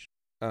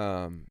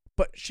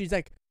 But she's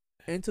like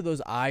into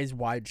those eyes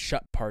wide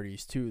shut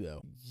parties too,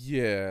 though.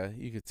 Yeah,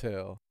 you could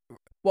tell.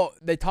 Well,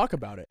 they talk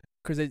about it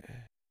because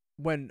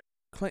when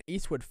Clint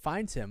Eastwood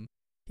finds him,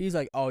 he's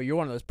like, "Oh, you're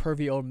one of those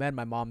pervy old men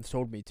my mom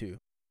sold me to."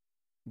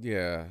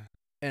 Yeah.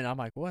 And I'm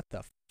like, "What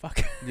the fuck?"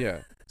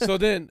 Yeah. So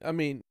then,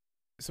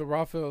 so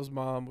Raphael's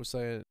mom was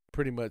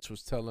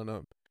telling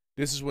him,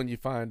 this is when you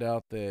find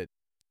out that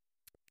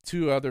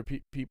 2 other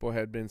people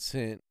had been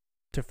sent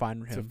to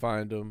find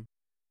him.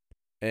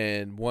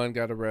 And one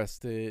got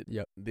arrested.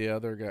 Yep. The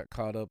other got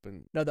caught up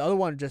and. No, the other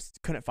one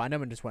just couldn't find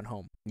him and just went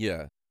home.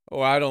 Yeah.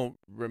 Oh, I don't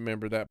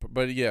remember that.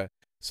 But yeah.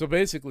 So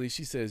basically,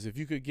 she says, if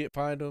you could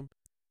find him,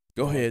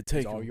 go ahead,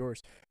 take him. It's all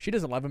yours. She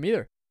doesn't love him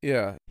either.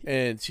 Yeah.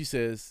 And she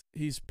says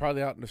he's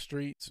probably out in the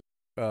streets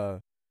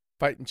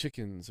fighting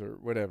chickens or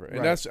whatever.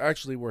 And that's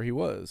actually where he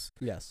was.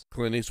 Yes.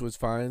 Clint Eastwood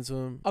finds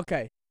him.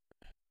 Okay.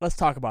 Let's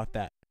talk about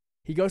that.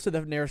 He goes to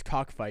the nearest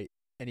cockfight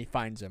and he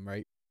finds him,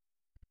 right?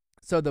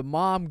 So the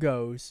mom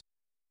goes,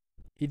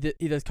 he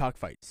does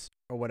cockfights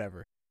or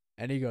whatever.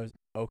 And he goes,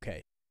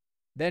 okay.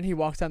 Then he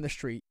walks down the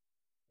street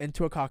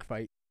into a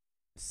cockfight,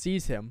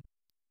 sees him,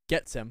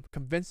 gets him,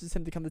 convinces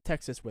him to come to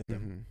Texas with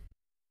him.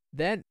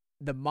 Then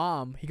the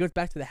mom, he goes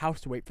back to the house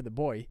to wait for the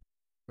boy,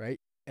 right?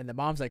 And the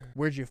mom's like,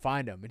 where'd you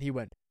find him? And he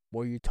went,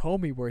 well, you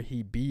told me where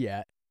he be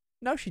at.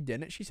 No, she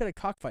didn't. She said a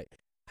cockfight.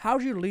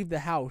 How'd you leave the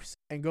house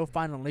and go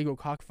find a legal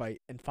cockfight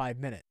in 5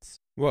 minutes?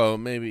 Well,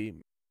 maybe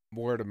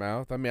word of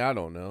mouth. I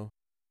don't know.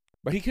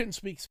 But he couldn't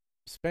speak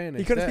Spanish.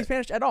 He couldn't speak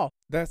Spanish at all.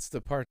 That's the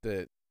part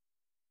that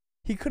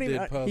he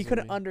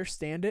couldn't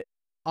understand it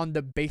on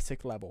the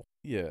basic level.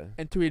 Yeah.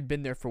 Until he'd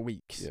been there for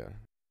weeks. Yeah.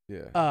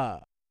 Yeah.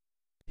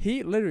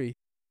 He literally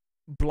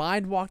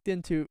blind walked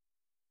into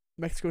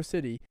Mexico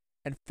City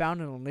and found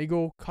an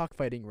illegal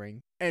cockfighting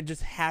ring and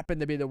just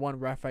happened to be the one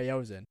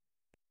Raphael's in.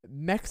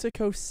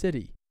 Mexico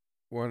City.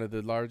 One of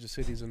the largest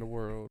cities in the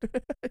world.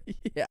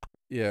 Yeah.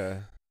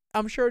 Yeah.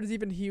 I'm sure it is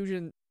even huge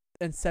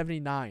in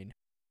 79.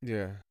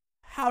 Yeah.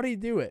 How'd he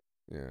do it?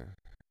 Yeah.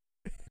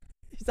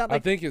 He's not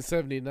like, I think in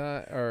 79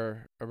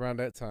 or around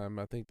that time,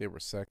 I think they were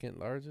second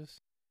largest.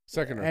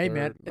 Second or third. Hey,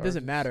 man, largest. it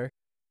doesn't matter.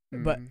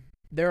 But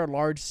they're a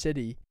large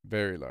city.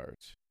 Very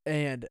large.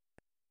 And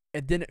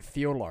it didn't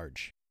feel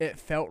large. It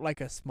felt like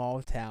a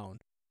small town.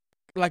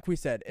 Like we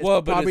said, it's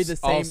probably the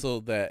same. Also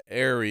that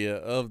area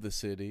of the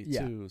city,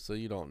 too, so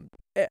you don't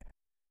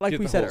like get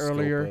we the said whole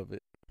earlier, scope of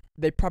it.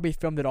 They probably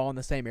filmed it all in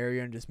the same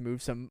area and just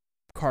moved some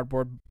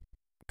cardboard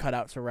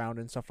cutouts around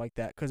and stuff like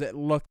that because it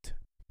looked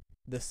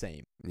the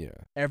same. Yeah.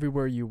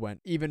 Everywhere you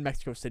went. Even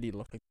Mexico City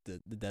looked like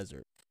the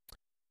desert.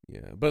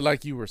 Yeah, but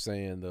like you were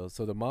saying, though,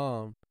 so the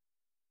mom,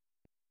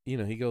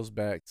 he goes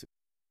back to,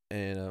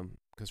 and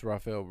because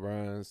Raphael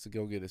runs to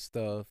go get his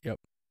stuff. Yep.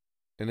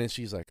 And then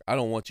she's like, I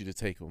don't want you to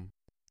take him.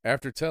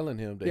 After telling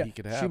him that he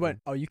could have him. She went,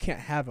 oh, you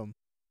can't have him,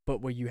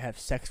 but will you have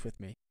sex with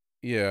me?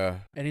 Yeah.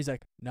 And he's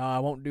like, no, I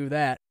won't do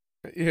that.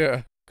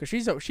 Yeah. Because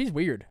she's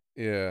weird.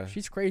 Yeah.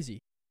 She's crazy.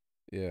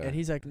 Yeah. And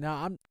he's like,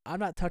 no, I'm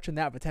not touching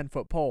that with a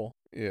 10-foot pole.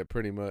 Yeah,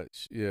 pretty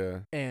much. Yeah.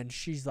 And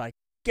she's like,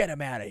 get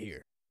him out of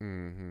here.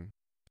 Mm-hmm.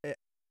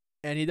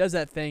 And he does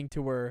that thing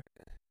to where,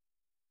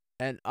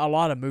 and a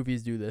lot of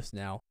movies do this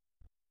now,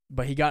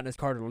 but he got in his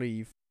car to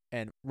leave,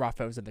 and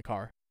Raphael was in the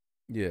car.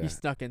 Yeah. He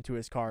snuck into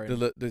his car.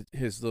 And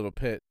His little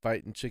pet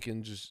fighting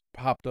chicken just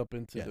popped up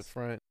into the Yes.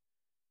 front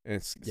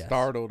and Yes.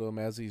 startled him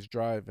as he's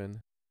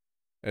driving.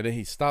 And then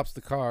he stops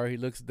the car. He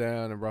looks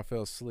down, and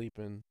Raphael's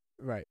sleeping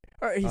right.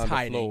 Or he's on the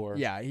hiding. floor.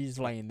 Yeah, he's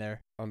laying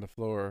there. on the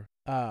floor.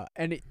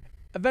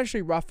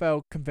 Eventually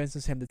Raphael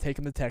convinces him to take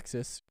him to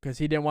Texas because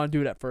he didn't want to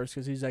do it at first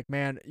because he's like,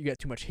 man, you got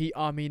too much heat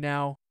on me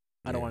now.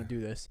 I don't want to do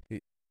this.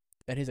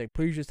 And he's like,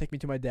 please just take me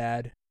to my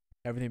dad.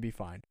 Everything will be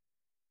fine.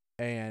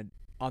 And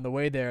on the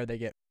way there, they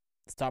get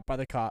stopped by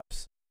the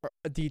cops, or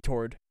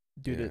detoured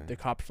due to Yeah. the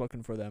cops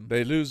looking for them.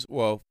 They lose.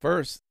 Well,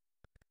 first,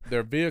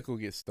 their vehicle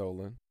gets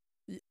stolen.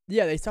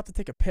 Yeah, they stopped to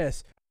take a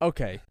piss.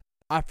 Okay,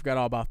 I forgot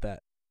all about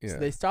that. Yeah. So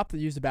they stopped to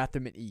use the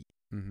bathroom and eat.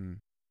 Mm-hmm.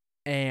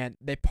 And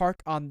they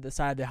park on the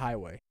side of the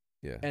highway.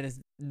 Yeah. And it's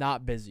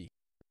not busy.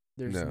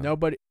 There's No.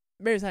 nobody.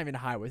 Maybe it's not even a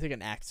highway. It's like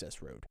an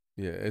access road.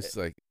 Yeah. It's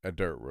like a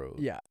dirt road.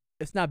 Yeah,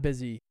 it's not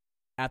busy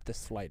at the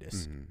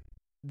slightest. Mm-hmm.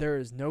 There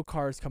is no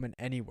cars coming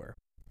anywhere.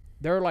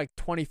 They're like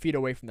 20 feet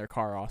away from their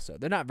car also.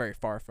 They're not very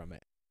far from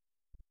it.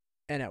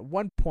 And at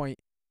one point,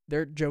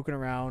 they're joking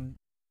around,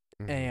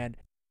 Mm-hmm. and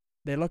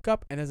they look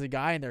up, and there's a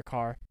guy in their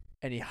car,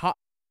 and he hot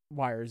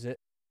wires it,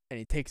 and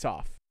he takes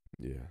off.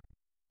 Yeah.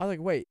 I was like,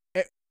 wait,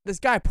 this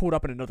guy pulled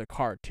up in another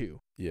car too.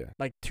 Yeah.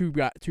 Like two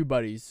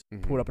buddies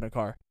pulled up in a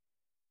car.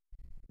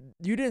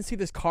 You didn't see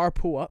this car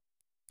pull up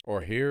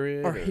Or hear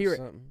it. Or hear it.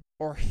 something.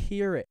 or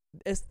hear it.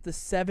 It's the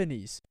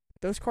 70s.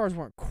 Those cars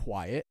weren't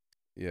quiet.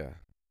 Yeah.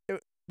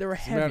 They were As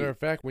a heavy. matter of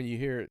fact, when you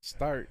hear it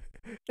start,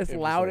 It's it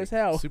was, loud like, as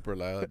hell. Super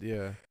loud.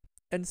 Yeah.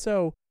 And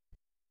so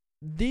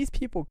these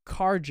people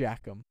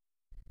carjack them,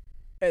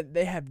 and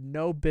they have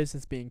no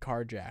business being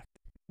carjacked.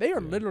 They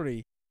are Yeah.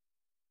 literally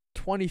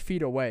 20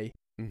 feet away,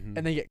 Mm-hmm.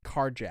 and they get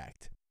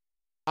carjacked.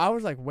 I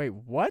was like, wait,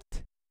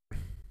 what?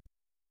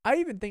 I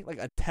even think like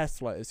a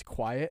Tesla is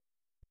quiet,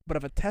 but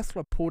if a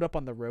Tesla pulled up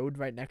on the road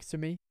right next to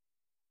me,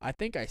 I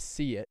think I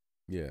see it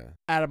Yeah.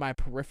 out of my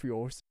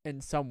peripherals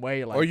in some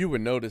way. Like, Or you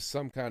would notice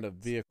some kind of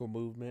vehicle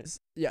movement.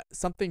 yeah,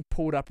 something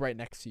pulled up right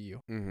next to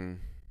you. Mm-hmm.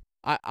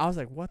 I was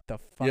like, what the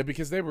fuck? Yeah,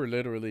 because they were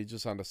literally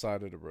just on the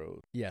side of the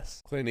road.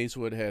 Yes. Clint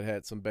Eastwood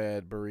had some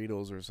bad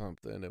burritos or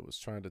something. It was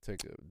trying to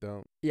take a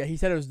dump. Yeah, he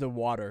said it was the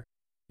water.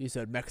 He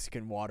said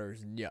Mexican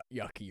water's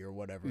yucky or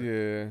whatever.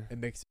 Yeah. It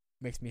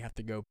makes me have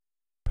to go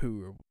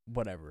poo or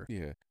whatever.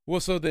 Yeah. Well,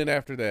 so then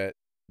after that,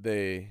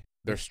 they're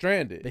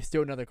stranded. They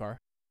steal another car.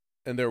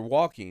 And they're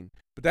walking.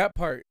 But that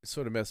part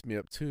sort of messed me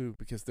up too,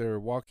 because they're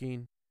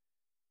walking,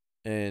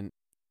 and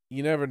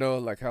you never know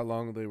like how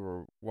long they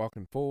were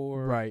walking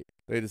for. Right.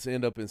 They just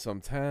end up in some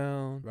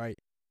town. Right.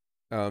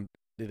 Did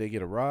they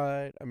get a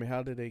ride? I mean,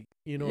 how did they?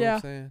 You know what Yeah.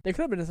 I'm saying? They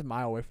could have been just a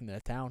mile away from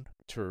that town.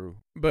 True.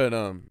 But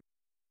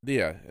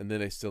yeah. And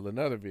then they steal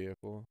another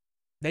vehicle.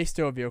 They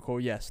steal a vehicle,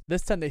 yes.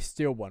 This time they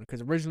steal one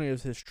because originally it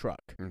was his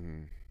truck.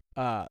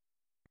 Mm-hmm.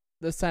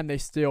 This time they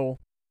steal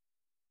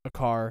a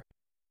car,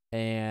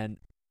 and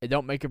they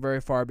don't make it very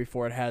far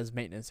before it has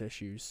maintenance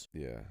issues,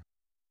 Yeah.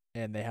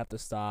 and they have to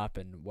stop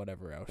and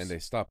whatever else. And they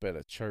stop at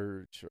a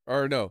church,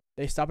 or no,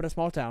 They stop at a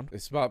small town. they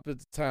stopped at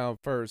the town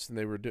first, and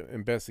they were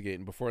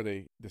investigating before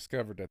they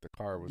discovered that the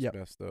car was Yep.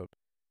 messed up.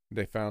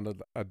 They found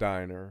a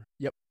diner.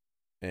 Yep.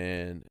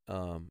 And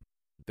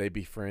they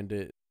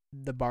befriended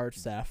The bar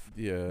staff,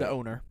 the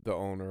owner. the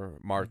owner,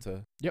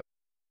 Marta. Yep.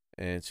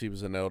 And she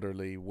was an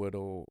elderly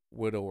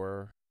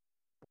widower.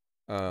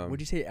 Would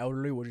you say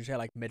elderly? Would you say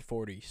like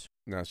mid-40s?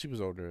 No, she was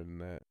older than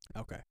that.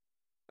 Okay.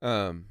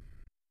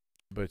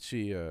 But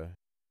she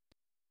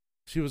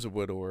was a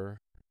widower,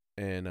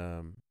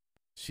 and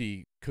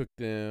she cooked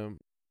them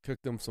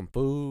some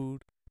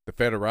food. The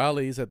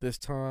federales at this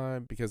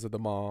time, because of the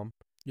mom,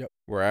 Yep.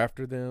 were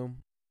after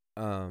them,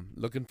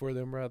 looking for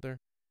them rather,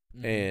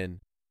 Mhm. and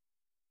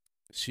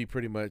she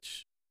pretty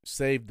much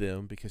saved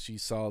them because she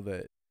saw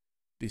that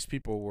these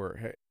people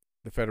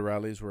the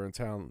federales were in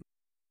town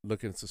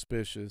looking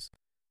suspicious.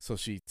 So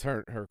she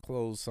turned her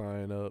clothes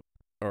sign up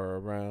or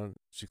around.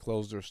 She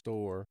closed her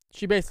store.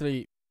 She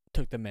basically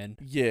took them in,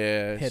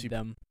 Yeah, hid she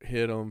them.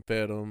 hid them,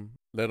 fed them,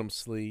 let them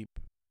sleep,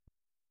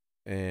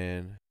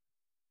 and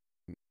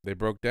they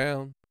broke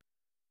down.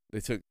 They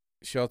took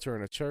shelter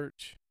in a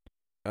church,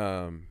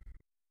 and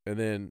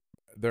then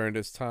during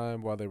this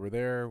time while they were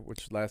there,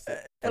 which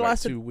lasted for like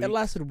 2 weeks. It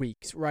lasted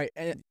weeks, right?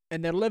 And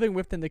they're living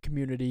within the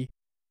community.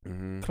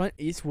 Mm-hmm. Clint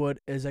Eastwood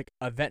is like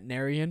a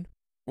veterinarian.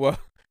 Well,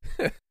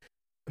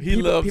 he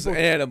People- loves people-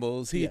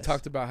 animals. He Yes.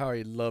 talked about how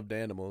he loved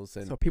animals,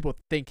 and So people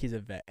think he's a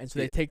vet, and so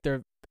they Yeah. take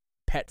their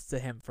pets to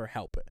him for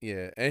help.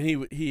 yeah, and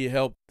he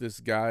helped this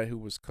guy who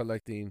was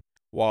collecting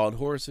wild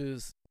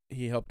horses.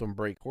 He helped him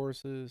break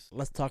horses.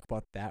 Let's talk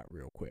about that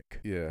real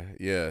quick. Yeah,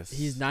 yes.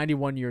 He's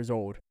 91 years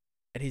old,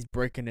 and he's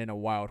breaking in a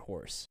wild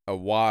horse. a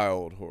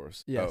wild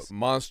horse. Yes.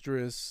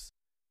 Monstrous,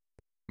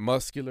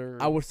 muscular.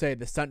 I would say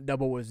the stunt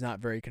double was not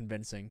very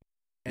convincing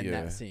in Yeah.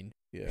 that scene.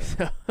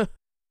 Yeah,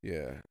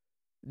 yeah.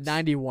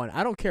 91.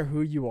 I don't care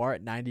who you are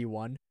at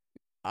 91.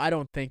 I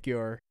don't think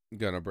you're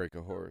Gonna break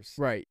a horse.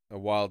 Right. A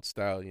wild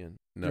stallion.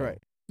 No. Right.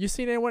 You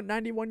seen anyone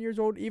 91 years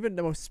old? Even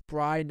the most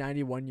spry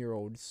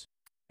 91-year-olds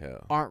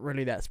Hell. aren't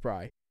really that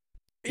spry.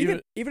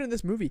 Even in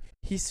this movie,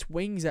 he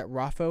swings at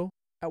Raffo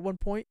at one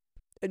point,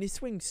 and he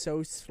swings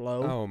so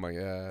slow. Oh my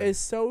god. It's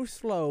so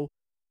slow,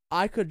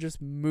 I could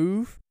just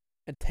move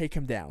and take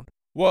him down.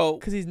 Well,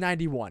 Because he's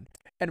 91.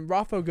 And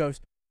Raffo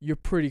goes, "You're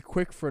pretty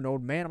quick for an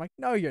old man." I'm like,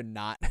 "No, you're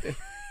not."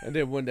 and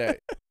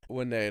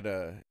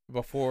then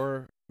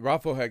before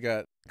Raffo had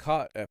got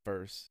caught at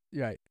first,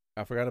 Right.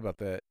 I forgot about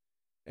that.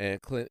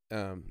 And Clint, He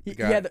the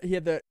guy,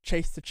 had to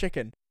chase the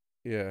chicken.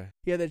 yeah.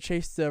 He had to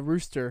chase the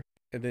rooster.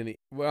 And then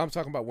I'm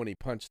talking about when he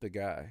punched the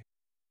guy.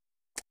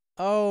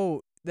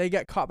 Oh, they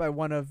got caught by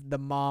one of the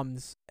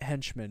mom's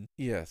henchmen,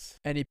 Yes.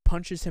 and he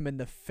punches him in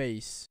the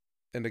face.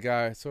 And the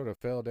guy sort of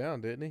fell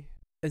down, didn't he?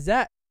 Is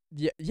that?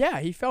 Yeah,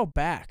 he fell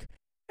back.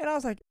 And I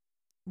was like,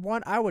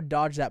 I would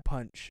dodge that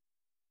punch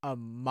a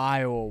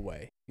mile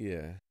away.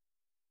 Yeah.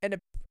 And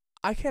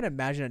I can't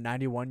imagine a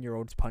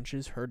 91-year-old's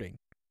punches hurting.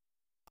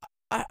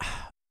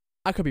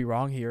 I could be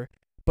wrong here,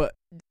 but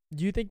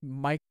do you think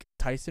Mike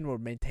Tyson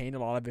would maintain a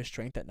lot of his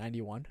strength at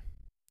 91?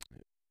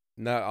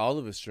 Not all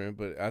of his strength,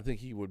 but I think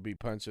he would be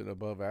punching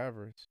above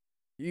average.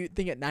 You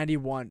think at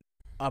 91,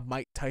 a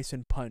Mike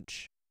Tyson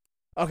punch?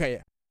 Okay,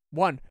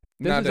 yeah.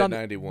 Not at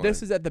 91.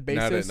 This is at the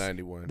Not at basis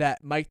 91.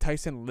 that Mike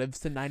Tyson lives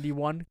to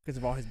 91 because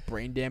of all his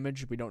brain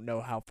damage. We don't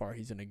know how far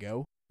he's going to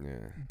go.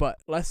 Yeah. But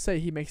let's say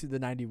he makes it to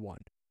 91.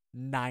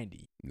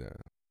 90. No.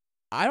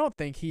 I don't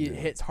think he Yeah.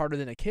 hits harder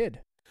than a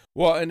kid.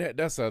 Well, and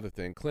that's the other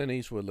thing. Clint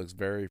Eastwood looks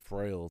very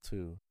frail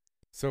too.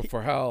 So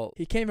for how?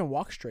 He can't even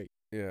walk straight.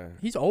 Yeah.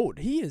 He's old.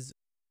 He is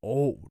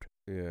old.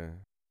 Yeah.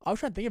 I was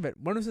trying to think of it.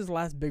 When was his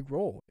last big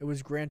role? It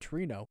was Gran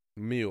Torino.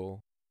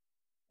 Mule.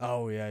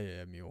 Oh,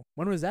 yeah, Mule.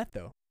 When was that,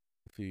 though?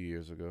 A few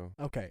years ago.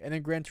 Okay. And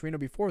then Gran Torino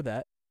before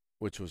that.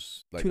 Which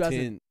was like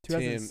 2007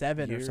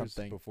 10 or years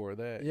something. before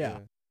that. Yeah.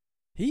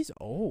 He's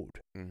old.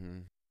 Mm-hmm.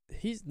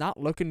 He's not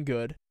looking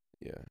good.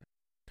 Yeah.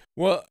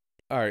 Well,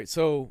 all right.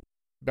 So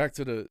back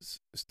to the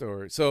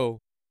story. So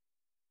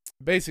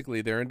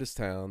basically, they're in this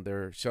town.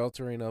 They're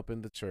sheltering up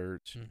in the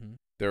church. Mm-hmm.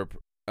 They're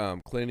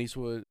Clint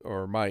Eastwood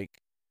or Mike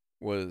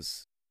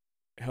was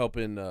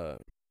helping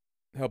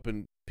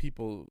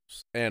people's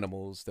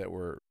animals that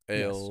were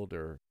ailed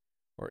or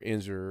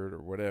injured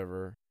or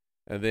whatever,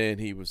 and then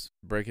he was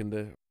breaking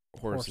the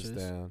horses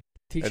down,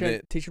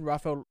 teaching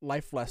Rafael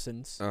life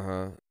lessons.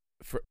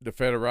 The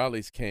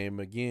federales came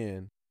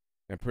again,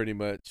 and pretty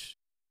much,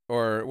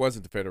 or it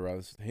wasn't the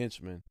federales, the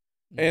henchmen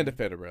and the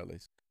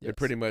federales. They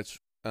pretty much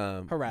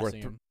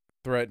harassing him,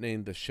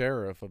 threatening the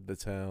sheriff of the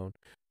town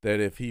that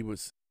if he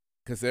was,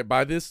 because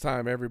by this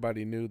time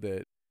everybody knew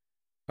that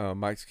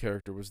Mike's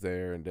character was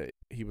there and that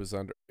he was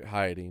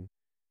hiding.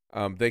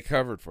 They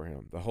covered for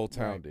him. The whole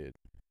town did.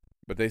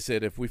 But they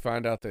said, if we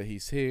find out that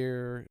he's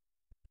here,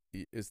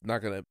 it's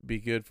not going to be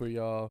good for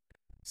y'all.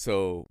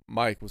 So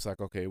Mike was like,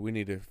 okay, we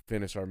need to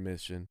finish our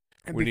mission.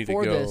 And we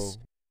before need to go. This,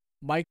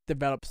 Mike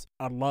develops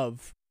a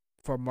love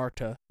for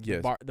Marta,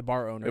 Yes. the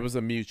bar owner. It was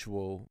a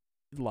mutual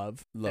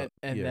love. love.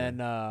 And yeah.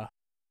 then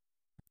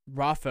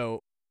Raffo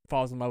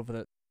falls in love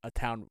with a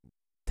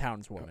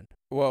townswoman.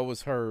 Well, it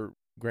was her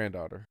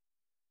granddaughter.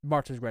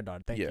 Marta's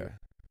granddaughter, thank Yeah. you.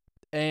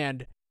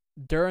 And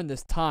during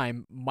this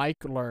time,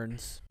 Mike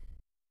learns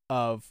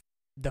of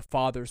the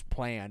father's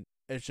plan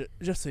is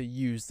just to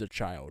use the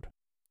child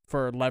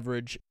for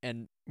leverage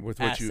and With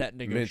what you asset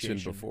mentioned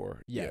negotiation.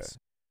 before. Yes.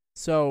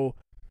 So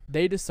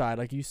they decide,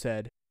 like you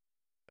said,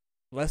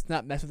 let's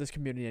not mess with this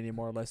community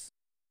anymore. Let's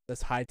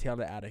hightail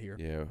it out of here.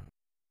 Yeah.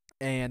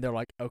 And they're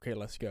like, okay,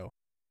 let's go.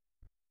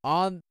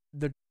 On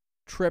the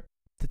trip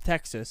to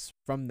Texas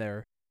from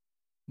there,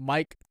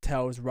 Mike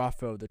tells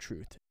Raffo the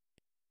truth.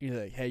 He's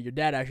like, hey, your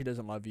dad actually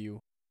doesn't love you.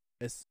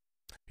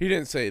 He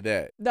didn't say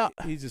that. No.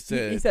 He just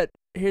said He said,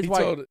 here's why.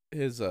 He told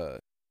his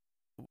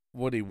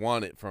what he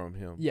wanted from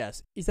him.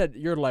 Yes. He said,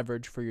 you're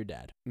leverage for your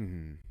dad.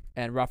 Mm-hmm.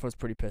 And Raffo's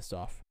pretty pissed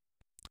off.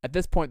 At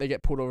this point, they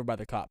get pulled over by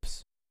the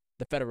cops,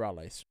 the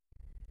federales.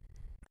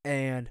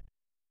 And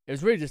it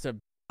was really just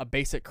a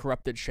basic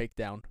corrupted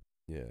shakedown.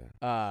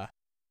 Yeah.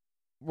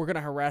 We're going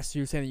to harass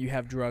you saying that you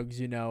have drugs,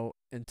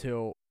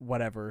 until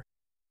whatever.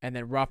 And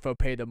then Raffo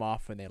paid them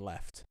off and they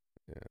left.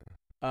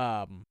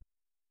 Yeah.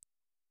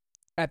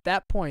 At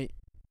that point,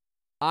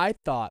 I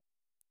thought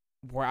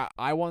where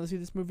I wanted to see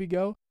this movie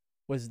go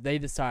was they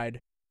decide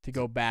to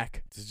go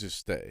back To just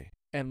stay.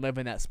 and live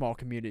in that small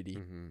community.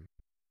 Mm-hmm.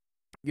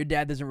 Your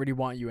dad doesn't really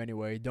want you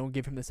anyway. Don't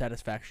give him the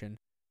satisfaction.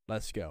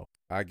 Let's go.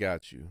 I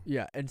got you.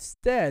 Yeah.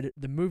 Instead,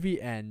 the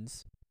movie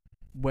ends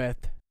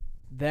with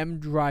them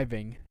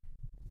driving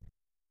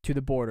to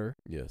the border,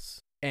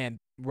 Yes. and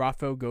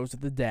Raffo goes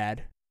with the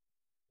dad,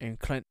 and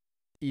Clint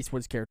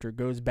Eastwood's character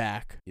goes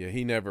back. Yeah,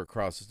 he never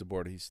crosses the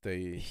border. He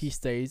stays. He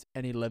stays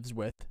and he lives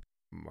with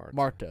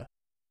Marta.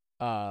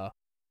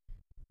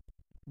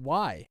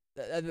 Why?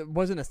 That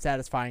wasn't a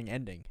satisfying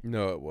ending.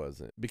 No, it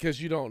wasn't.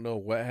 Because you don't know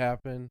what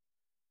happened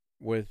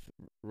with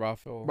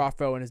Raffo.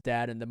 Raffo and his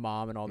dad and the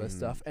mom and all this Mhm.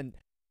 stuff. And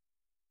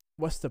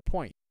what's the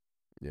point?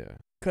 Yeah.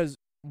 Because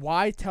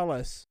why tell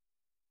us?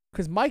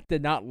 Because Mike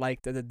did not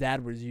like that the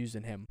dad was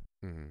using him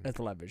Mhm. as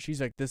leverage.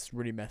 He's like, this is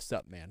really messed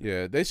up, man.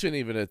 Yeah, they shouldn't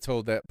even have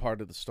told that part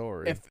of the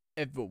story. If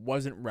it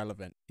wasn't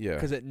relevant, yeah,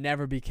 because it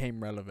never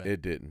became relevant.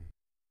 it didn't.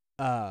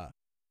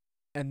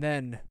 And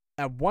then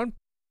at one,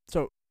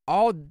 so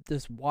all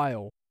this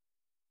while,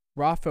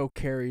 Raphael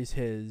carries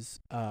his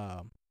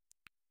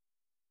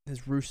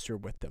rooster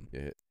with him.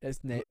 Yeah,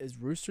 His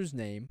rooster's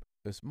name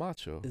it's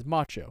Macho. is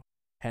Macho,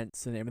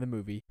 hence the name of the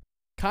movie.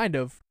 Kind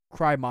of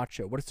cry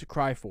Macho. What is to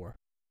cry for?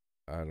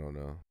 I don't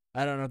know.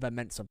 I don't know if that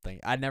meant something.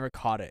 I never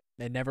caught it.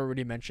 They never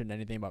really mentioned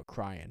anything about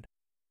crying.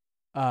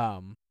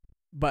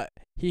 But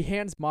he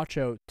hands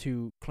Macho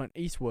to Clint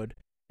Eastwood,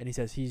 and he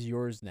says, he's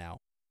yours now.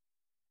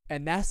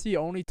 And that's the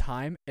only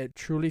time it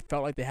truly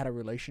felt like they had a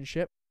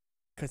relationship,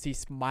 because he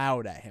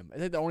smiled at him.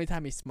 It's like the only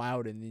time he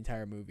smiled in the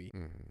entire movie.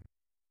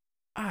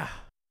 Mm-hmm.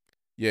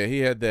 Yeah, he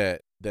had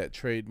that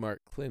trademark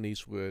Clint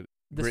Eastwood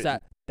This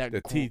grit, that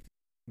the teeth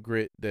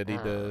grit that he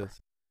does.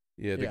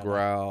 Yeah, the Yeah, like-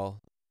 growl.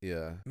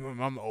 Yeah.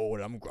 I'm old.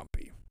 I'm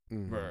grumpy.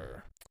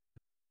 Mhm.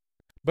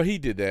 But he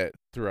did that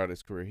throughout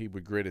his career. He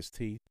would grit his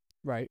teeth.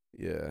 Right.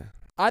 Yeah.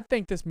 I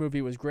think this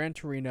movie was Gran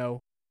Torino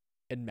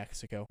in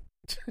Mexico.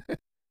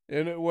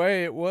 In a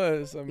way, it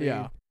was. I mean,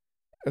 Yeah.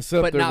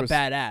 except But there not was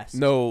badass.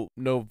 no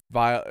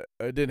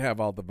it didn't have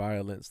all the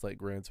violence like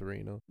Gran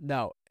Torino.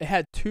 No. It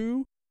had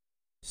two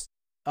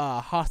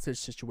hostage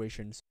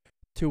situations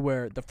to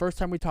where the first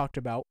time we talked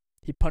about,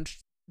 he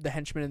punched the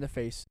henchman in the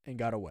face and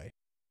got away.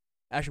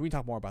 Actually, we can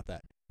talk more about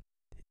that.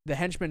 The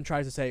henchman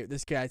tries to say,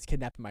 this guy's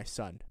kidnapping my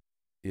son.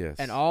 Yes.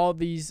 And all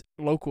these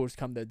locals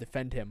come to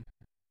defend him.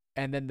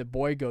 And then the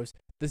boy goes,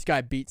 this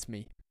guy beats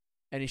me.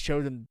 And he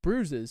shows them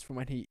bruises from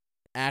when he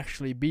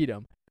actually beat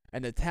him.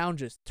 And the town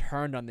just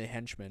turned on the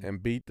henchman.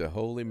 and beat the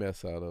holy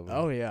mess out of him.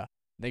 Oh, yeah.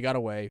 They got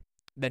away.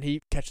 Then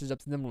he catches up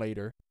to them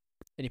later.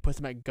 And he puts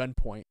them at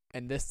gunpoint.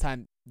 And this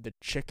time, the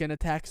chicken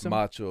attacks him.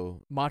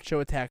 Macho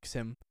attacks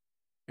him.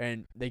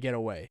 And they get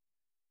away.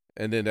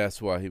 And then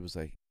that's why he was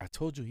like, I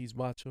told you he's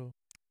macho.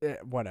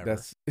 Whatever.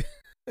 That's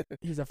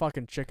He's a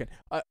fucking chicken.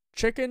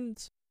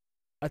 Chickens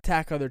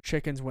attack other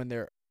chickens when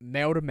they're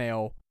male to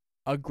male,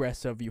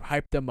 aggressive. You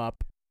hype them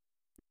up,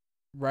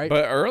 right?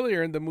 But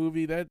earlier in the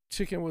movie, that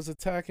chicken was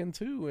attacking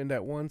too in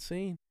that one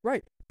scene.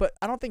 Right. But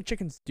I don't think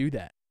chickens do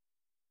that.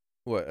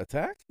 What,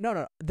 attack?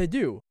 No, they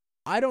do.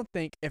 I don't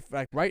think if,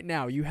 like, right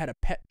now you had a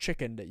pet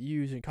chicken that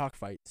you use in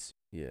cockfights,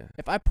 Yeah.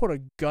 if I put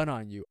a gun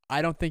on you,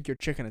 I don't think your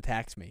chicken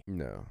attacks me.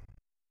 No,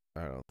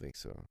 I don't think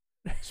so.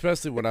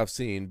 Especially when I've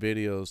seen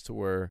videos to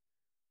where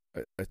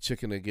a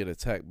chicken will get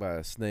attacked by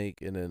a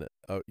snake, and then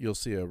you'll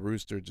see a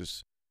rooster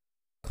just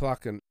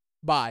clocking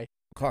Bye.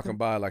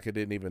 by like it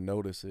didn't even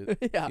notice it.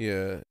 Yeah.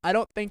 Yeah. I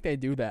don't think they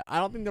do that. I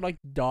don't think they're like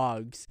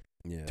dogs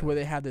Yeah. to where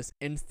they have this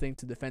instinct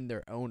to defend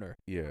their owner.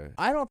 Yeah.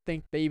 I don't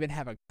think they even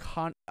have a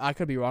I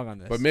could be wrong on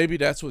this. But maybe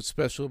that's what's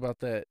special about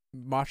that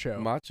Macho.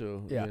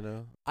 macho, Yeah. you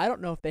know? I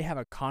don't know if they have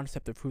a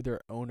concept of who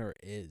their owner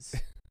is.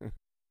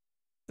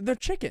 They're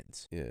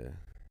chickens. Yeah.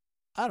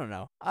 I don't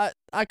know.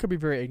 I could be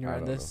very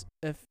ignorant on don't this.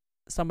 If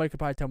somebody could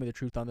probably tell me the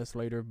truth on this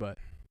later, but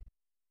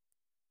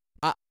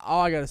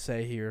all I gotta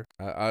say here,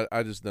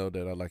 I just know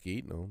that I like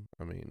eating them.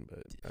 I mean,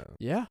 but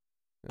yeah,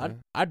 yeah.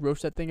 I'd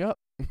roast that thing up.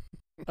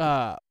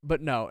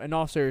 But no, in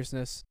all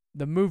seriousness,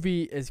 the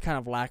movie is kind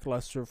of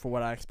lackluster for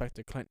what I expect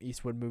a Clint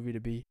Eastwood movie to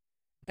be.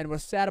 And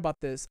what's sad about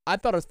this, I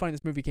thought it was funny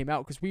this movie came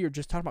out because we were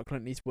just talking about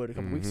Clint Eastwood a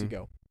couple weeks Mhm.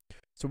 ago.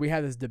 So we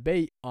had this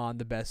debate on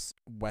the best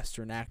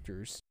Western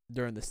actors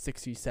during the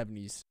 60s,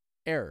 70s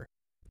era.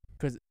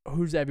 Because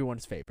who's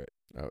everyone's favorite?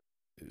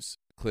 It's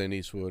Clint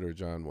Eastwood or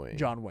John Wayne.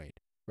 John Wayne,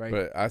 right?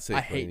 But I say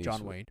I Clint hate John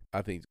Eastwood. Wayne.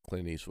 I think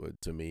Clint Eastwood,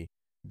 to me,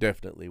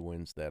 definitely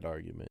wins that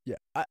argument. Yeah.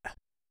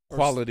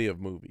 Quality of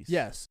movies.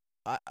 Yes.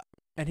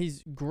 And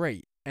he's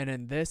great. And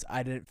in this,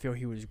 I didn't feel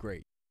he was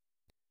great.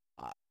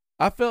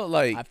 I felt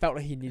like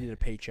he needed a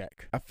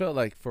paycheck. I felt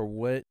like for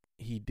what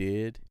he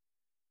did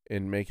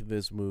in making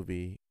this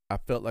movie, I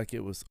felt like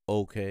it was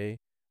okay.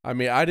 I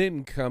mean, I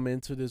didn't come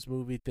into this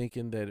movie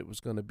thinking that it was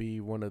going to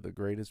be one of the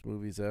greatest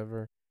movies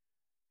ever.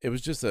 It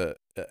was just a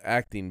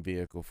acting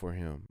vehicle for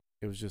him.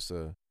 It was just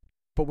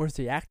But where's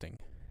the acting?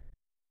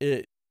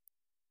 the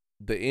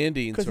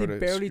ending 'Cause he sort of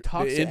barely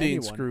talks the to ending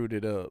anyone. screwed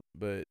it up,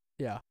 but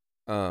Yeah.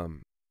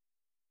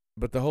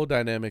 but the whole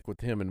dynamic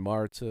with him and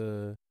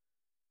Marta,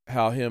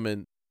 how him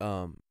and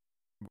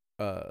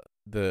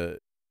the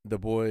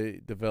boy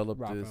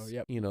developed Rocco, this,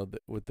 yep.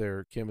 with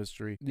their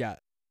chemistry. Yeah.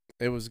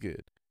 It was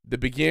good. The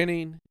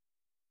beginning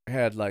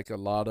had like a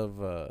lot of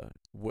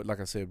like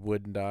I said,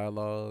 wooden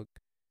dialogue,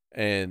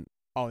 and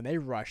Oh, and they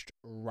rushed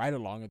right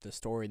along with the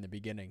story in the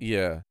beginning.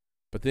 yeah.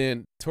 But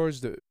then towards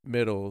the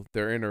middle,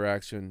 their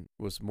interaction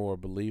was more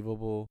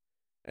believable,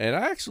 and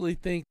I actually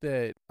think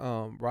that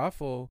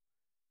Raffo,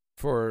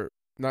 for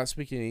not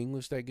speaking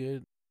English that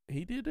good,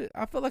 he did it.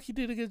 I felt like he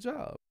did a good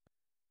job.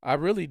 I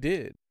really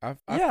did. I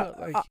felt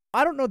like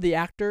I don't know the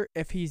actor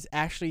if he's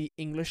actually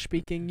English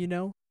speaking,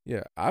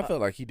 I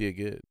felt like he did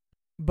good.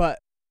 but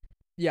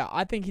yeah,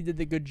 I think he did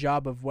the good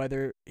job of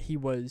whether he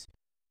was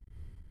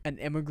an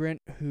immigrant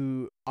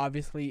who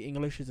obviously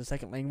English is a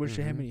second language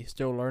to him, Mhm. and he's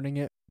still learning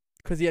it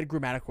because he had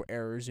grammatical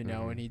errors, you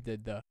know, Mhm. and he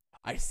did the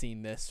 "I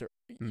seen this" or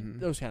Mhm.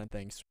 those kind of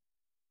things.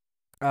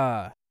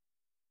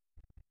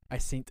 I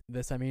seen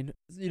this. I mean,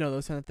 you know,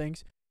 those kind of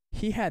things.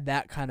 He had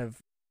that kind of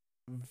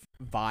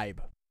vibe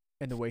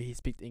in the way he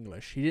speaks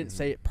English. He didn't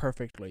say Mhm. it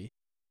perfectly,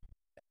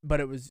 but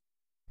it was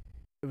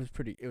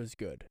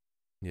good.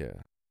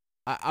 Yeah.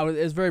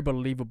 It was very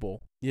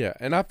believable Yeah,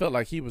 and I felt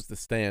like he was the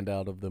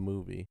standout of the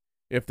movie.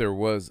 If there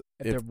was,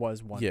 if there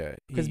was one. yeah,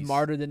 Because he's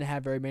Marta didn't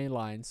have very many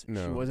lines.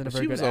 no, She wasn't a but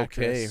very she good was okay.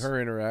 actress. Her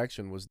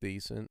interaction was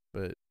decent,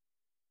 but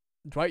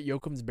Dwight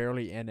Yoakam's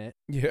barely in it.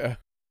 yeah,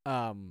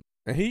 Um,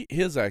 and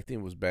his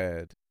acting was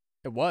bad.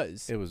 it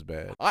was. It was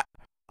bad.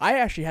 I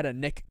actually had a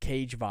Nick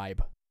Cage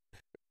vibe.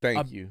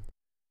 Thank you.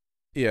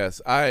 Yes,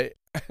 I.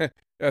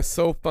 That's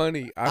so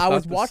funny. I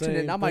was thought the watching it and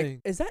same I'm like,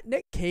 thing. is that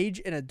Nick Cage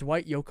in a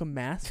Dwight Yoakam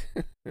mask?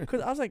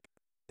 Because I was like,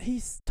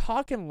 he's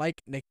talking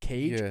like Nick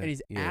Cage Yeah, and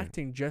he's yeah.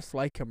 acting just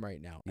like him right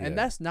now, Yeah. and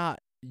that's not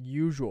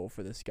usual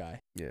for this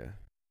guy. Yeah,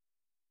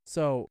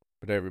 So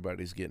but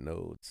everybody's getting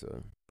old,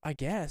 so I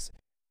guess,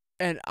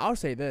 and I'll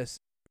say this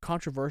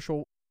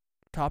controversial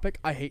topic: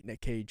 I hate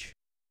Nick Cage.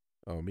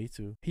 oh, me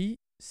too. He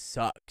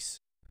sucks.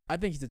 I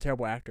think he's a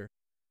terrible actor.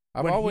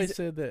 I've When always he's-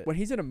 said that. When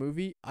he's in a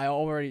movie, I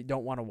already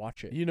don't want to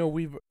watch it. You know,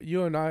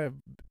 you and I have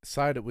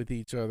sided with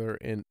each other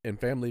in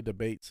family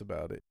debates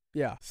about it.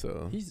 Yeah,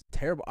 So he's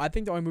terrible. I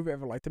think the only movie I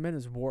ever liked him in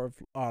is Lord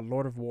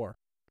of War.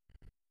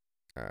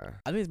 I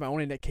think it's my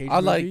only Nick Cage I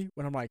like- movie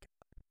when I'm like,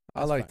 I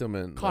that's liked fine.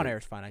 them in Con like,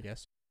 Air's fine, I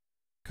guess.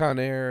 Con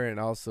Air and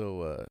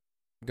also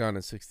Gone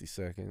in 60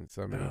 Seconds.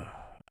 I mean,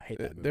 I hate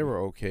that movie. they were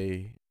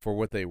okay for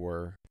what they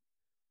were.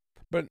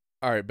 But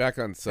all right, back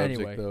on subject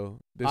Anyway, though.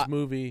 This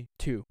movie,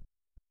 2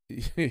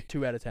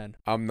 out of 10.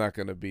 I'm not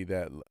gonna be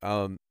that.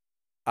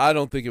 I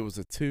don't think it was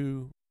a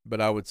 2, but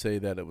I would say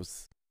that it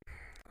was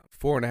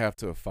 4.5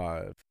 to a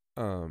 5.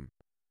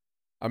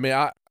 I mean,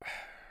 All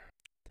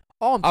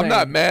I'm I'm saying,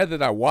 not mad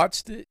that I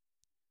watched it,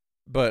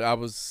 but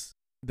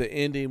the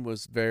ending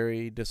was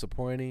very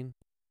disappointing.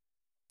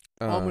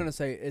 all I'm gonna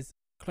say is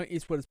Clint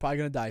Eastwood is probably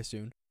gonna die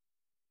soon.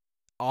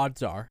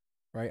 Odds are,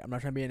 right? I'm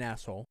not trying to be an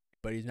asshole,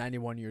 but he's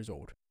 91 years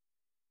old.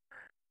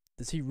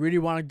 Does he really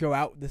want to go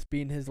out with this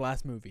being his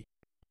last movie?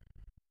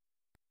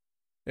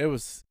 It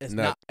was It's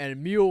not,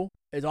 and Mule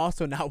is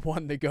also not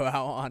one to go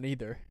out on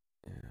either.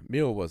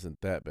 Mule wasn't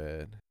that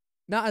bad.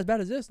 Not as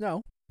bad as this,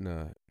 no.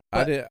 No, But-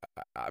 I did.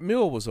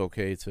 Mule was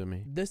okay to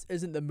me. This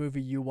isn't the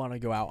movie you want to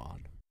go out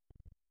on.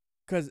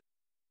 Because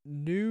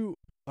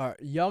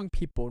young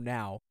people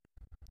now,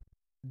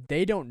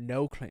 they don't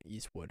know Clint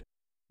Eastwood.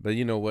 But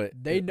you know what?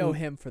 They know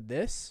him for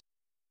this,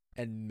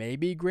 and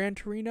maybe Gran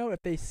Torino if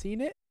they've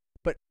seen it.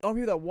 But all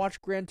people that watch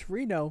Gran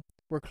Torino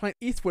were Clint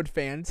Eastwood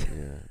fans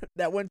Yeah,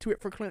 that went to it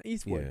for Clint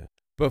Eastwood.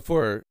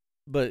 yeah.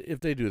 But if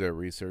they do their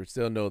research,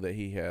 they'll know that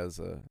he has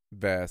a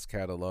vast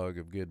catalog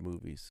of good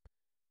movies.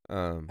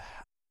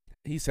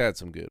 He's had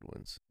some good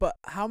ones. But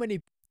how many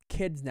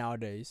kids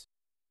nowadays?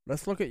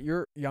 Let's look at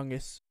your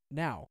youngest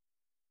now,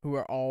 who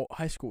are all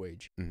high school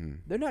age. Mm-hmm.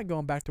 They're not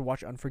going back to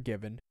watch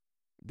Unforgiven,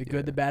 The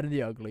Good, the Yeah. Bad, and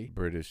the Ugly.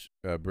 Bridges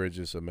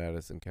of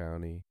Madison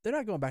County. They're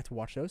not going back to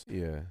watch those.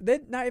 Yeah, They're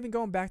not even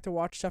going back to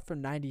watch stuff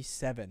from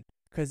 '97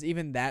 because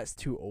even that's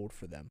too old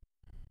for them.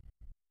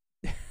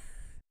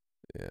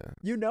 yeah,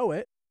 You know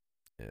it.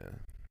 yeah.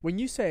 When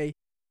you say,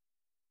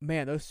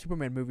 man, those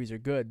Superman movies are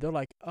good, they're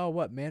like, oh,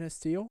 what, Man of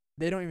Steel?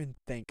 They don't even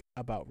think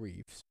about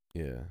Reeves.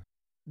 Yeah,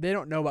 They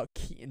don't know about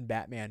Keaton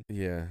Batman.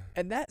 yeah.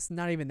 And that's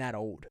not even that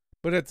old.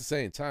 But at the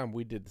same time,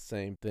 we did the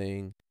same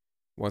thing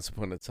once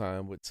upon a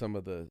time with some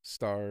of the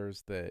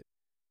stars that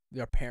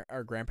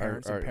Our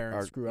grandparents and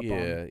parents grew up on.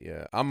 Yeah,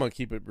 yeah. I'm gonna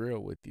keep it real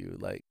with you.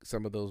 Like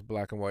some of those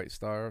black and white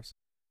stars.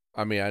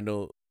 I mean, I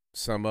know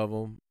some of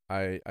them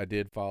I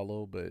did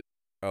follow, but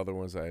other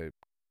ones I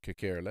could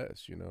care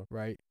less. You know,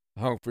 Right.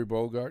 Humphrey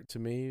Bogart to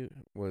me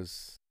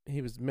was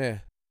meh.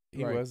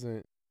 He Right.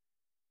 wasn't.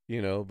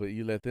 You know, but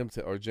you let them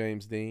or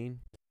James Dean.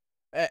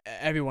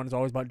 Everyone's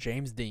always about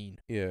James Dean.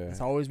 Yeah,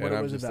 That's always what and it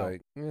I'm was just about.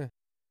 like,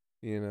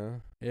 you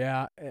know,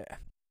 Yeah.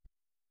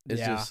 it's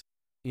yeah. just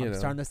I'm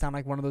starting to sound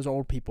like one of those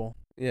old people.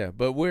 yeah.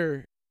 But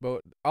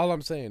all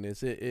I'm saying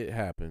is it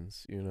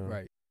happens. You know,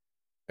 Right.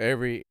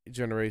 Every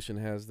generation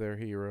has their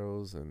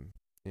heroes, and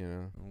you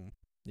know.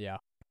 Yeah.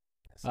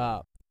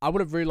 So. I would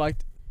have really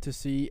liked to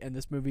see in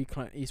this movie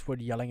Clint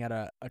Eastwood yelling at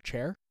a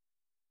chair.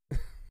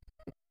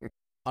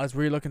 I was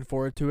really looking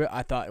forward to it.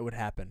 I thought it would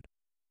happen.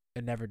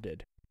 It never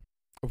did.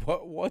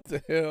 What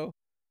the hell?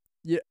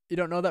 You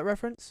don't know that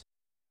reference?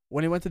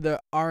 When he went to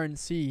the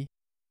RNC,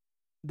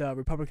 the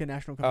Republican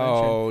National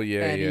Convention, Oh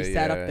yeah, and yeah, he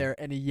sat yeah. up there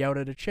and he yelled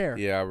at a chair.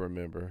 Yeah, I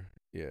remember.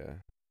 Yeah,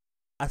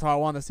 That's all I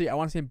wanted to see. I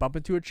want to see him bump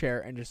into a chair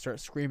and just start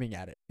screaming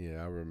at it.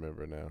 yeah, I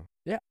remember now.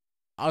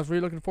 I was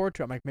really looking forward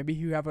to it. I'm like, maybe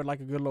he have a good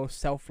little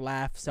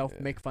self-laugh,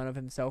 make fun of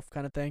himself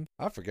kind of thing.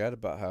 I forgot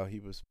about how he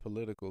was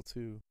political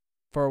too.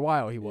 For a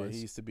while, he Yeah, was.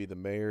 He used to be the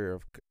mayor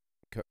of,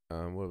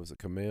 what was it,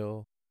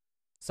 Camille?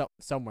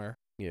 Somewhere.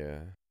 Yeah,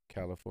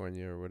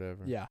 California or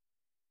whatever. Yeah.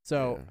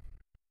 So,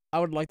 Yeah. I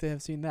would like to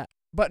have seen that.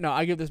 But no,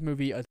 I give this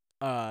movie a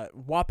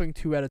whopping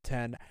 2 out of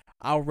 10.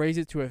 I'll raise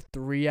it to a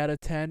 3 out of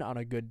 10 on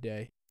a good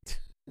day.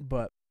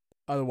 But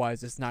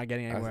otherwise, it's not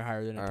getting anywhere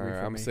higher than a 3 for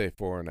I'm me. gonna say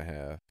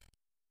 4.5.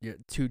 You're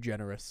too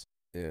generous.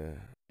 Yeah.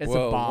 It's a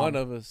bomb.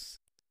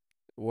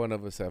 One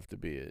of us have to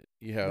be it.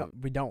 You have No,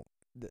 we don't.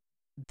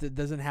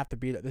 Doesn't have to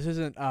be that. This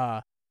isn't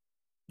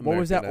what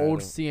was that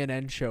old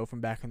CNN show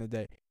from back in the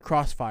day?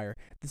 Crossfire.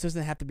 This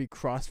doesn't have to be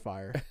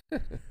Crossfire.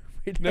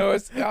 No,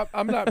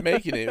 I'm not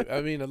making it.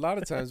 I mean, a lot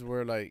of times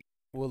we're like,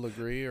 we'll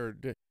agree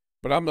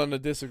but I'm gonna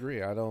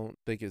disagree. I don't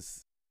think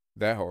it's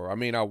that horror. I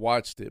mean, I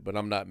watched it, but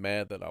I'm not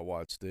mad that I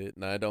watched it,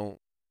 and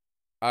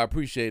I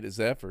appreciate his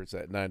efforts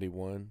at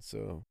 91.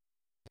 So,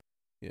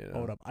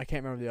 Hold up, I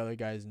can't remember the other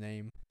guy's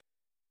name.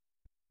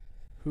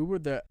 Who were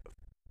the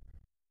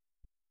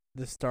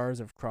stars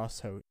of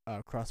Crossfire?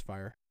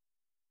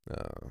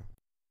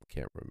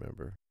 Can't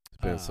remember.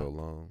 It's been so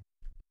long.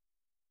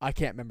 I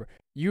can't remember.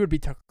 You would be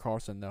Tucker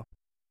Carlson though.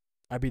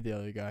 I'd be the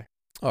other guy.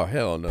 Oh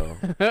hell no!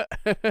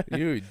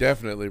 You're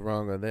definitely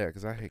wrong on that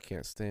because I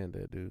can't stand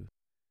that dude.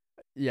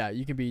 Yeah,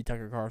 you can be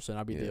Tucker Carlson.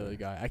 I'll be the other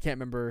guy. I can't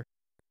remember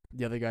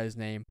the other guy's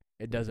name.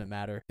 It doesn't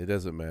matter. It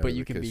doesn't matter. But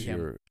you can be him.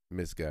 You're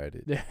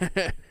misguided.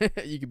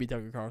 You can be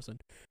Tucker Carlson.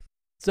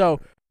 So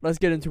let's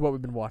get into what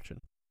we've been watching.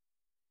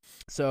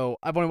 So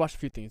I've only watched a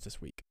few things this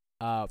week.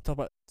 Talk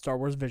about Star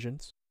Wars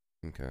Visions.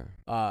 Okay.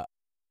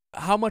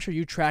 How much are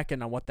you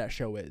tracking on what that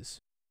show is?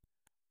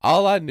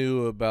 All I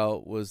knew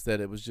about was that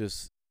it was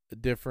just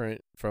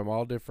different from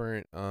all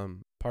different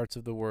parts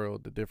of the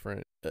world, the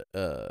different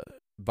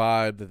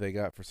vibe that they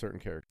got for certain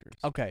characters.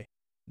 Okay.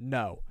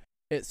 No.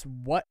 It's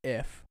What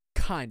If,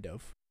 kind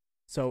of.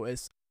 So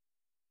it's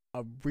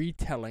a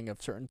retelling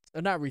of certain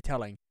not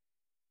retelling.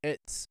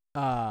 It's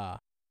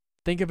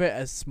think of it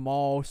as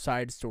small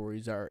side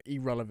stories that are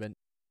irrelevant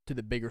to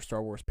the bigger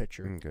Star Wars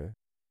picture. Okay.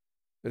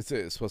 It's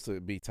supposed to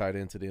be tied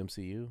into the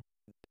MCU?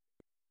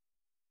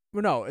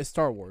 Well, no, it's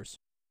Star Wars.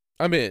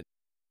 I meant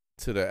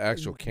to the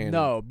actual canon.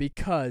 No,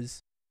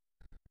 because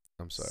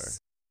I'm sorry.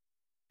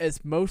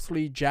 It's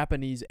mostly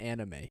Japanese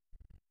anime.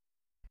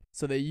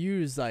 So they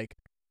use I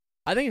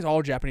think it's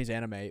all Japanese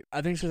anime.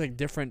 I think it's just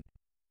different.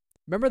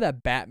 Remember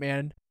that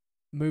Batman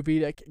movie,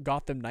 that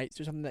Gotham Knights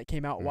or something that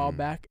came out a while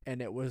back,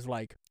 and it was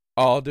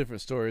all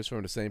different stories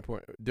from the same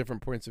point,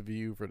 different points of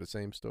view for the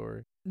same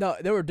story. No,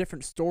 there were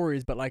different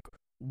stories, but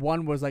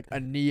one was a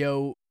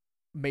Neo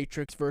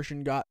Matrix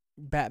version got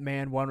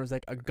Batman, one was a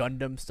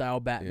Gundam style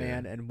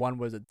Batman, and one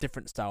was a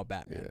different style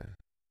Batman. Yeah.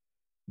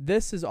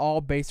 This is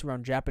all based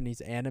around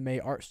Japanese anime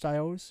art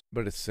styles.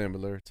 But it's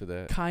similar to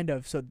that. Kind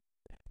of. So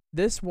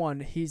this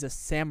one, he's a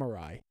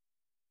samurai.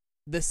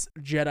 This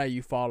Jedi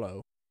you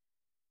follow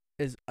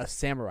is a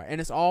samurai. And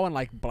it's all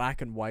in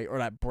black and white or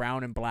that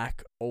brown and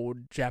black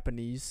old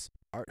Japanese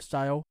art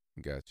style.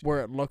 Gotcha.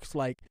 Where it looks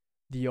like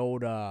the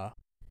old that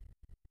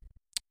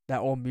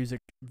old music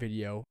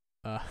video.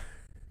 I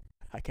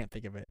can't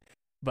think of it,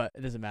 but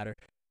it doesn't matter.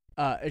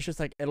 It's just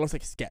it looks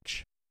like a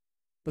sketch.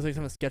 It looks like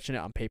someone sketching it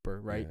on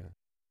paper, right? Yeah.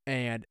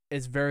 And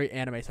it's very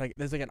anime. It's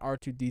there's an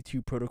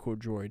R2-D2 protocol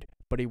droid,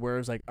 but he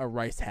wears a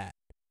rice hat.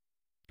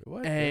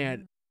 What?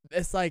 And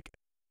it's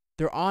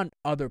they're on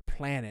other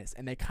planets,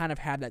 and they kind of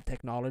have that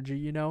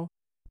technology,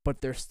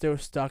 but they're still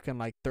stuck in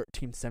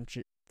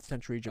 13th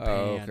century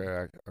Japan.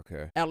 Oh,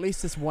 okay. At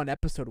least this one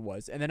episode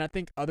was, and then I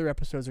think other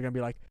episodes are gonna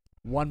be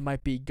one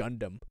might be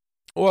Gundam.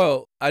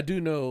 Well, I do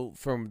know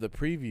from the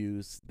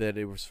previews that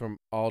it was from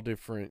all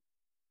different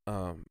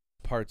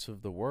parts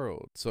of the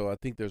world. So I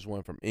think there's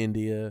one from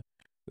India.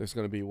 There's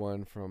going to be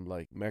one from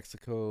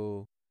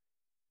Mexico.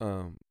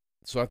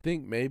 So I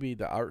think maybe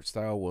the art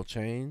style will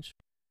change.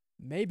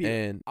 Maybe.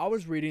 And I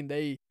was reading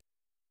they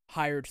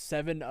hired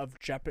 7 of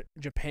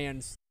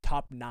Japan's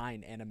top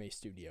 9 anime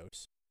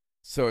studios.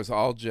 So it's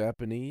all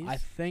Japanese? I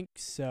think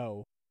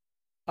so.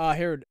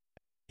 Here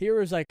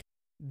is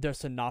the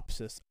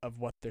synopsis of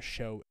what the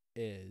show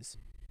is.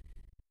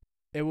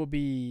 It will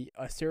be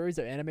a series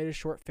of animated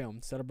short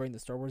films celebrating the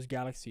Star Wars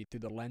galaxy through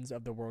the lens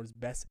of the world's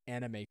best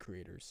anime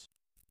creators.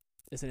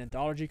 It's an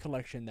anthology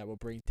collection that will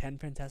bring 10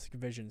 fantastic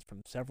visions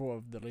from several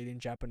of the leading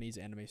Japanese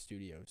anime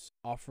studios,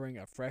 offering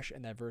a fresh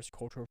and diverse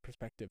cultural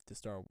perspective to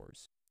Star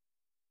Wars.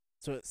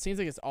 So it seems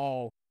like it's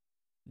all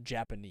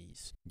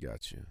Japanese.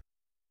 Gotcha.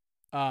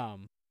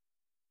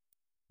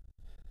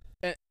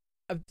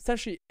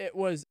 Essentially,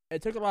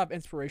 it took a lot of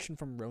inspiration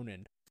from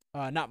Ronin.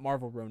 Not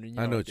Marvel Ronin,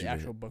 I know what the you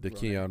actual mean. book The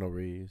Ronin. Keanu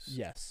Reeves.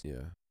 Yes.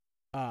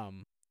 Yeah.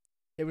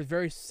 It was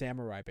very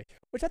samurai based,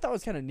 which I thought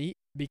was kind of neat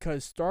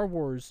because Star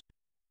Wars,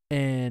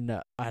 and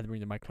I had to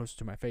bring the mic closer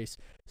to my face.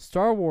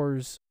 Star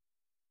Wars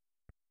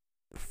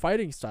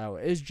fighting style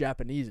is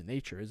Japanese in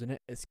nature, isn't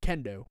it? It's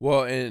kendo.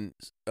 Well, and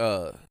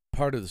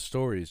part of the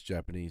story is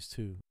Japanese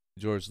too.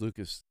 George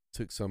Lucas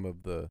took some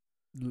of the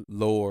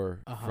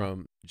lore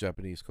from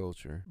Japanese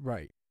culture.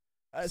 Right.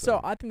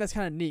 So I think that's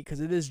kind of neat because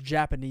it is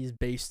Japanese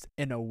based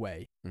in a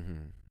way.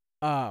 Mm-hmm.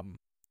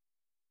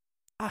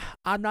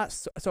 I'm not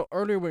so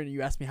earlier when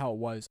you asked me how it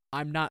was,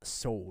 I'm not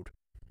sold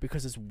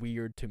because it's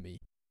weird to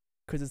me.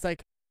 Because it's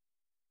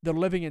they're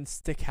living in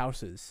stick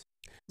houses,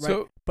 right?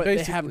 So but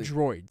they have basically-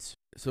 droids.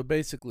 So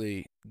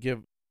basically,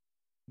 give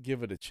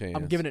it a chance.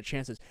 I'm giving it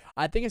chances.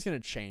 I think it's gonna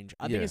change.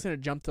 I think Yeah. it's gonna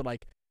jump to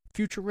like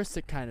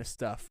futuristic kind of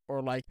stuff,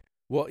 or like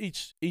Well,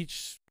 each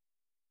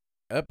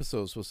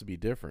episode is supposed to be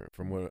different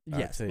from what I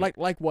yes, take.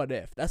 like What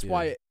If. That's Yeah.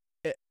 why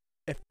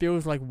it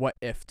feels like What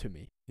If to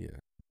me. Yeah.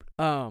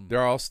 They're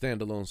They're all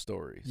standalone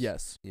stories.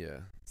 yes,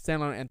 Yeah.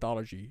 standalone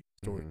anthology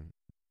story. Mhm.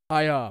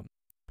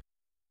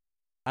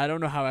 I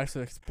don't know how I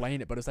actually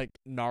explain it, but it's like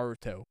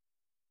Naruto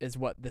is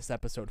what this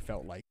episode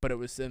felt like, but it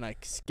was in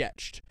like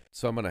sketched.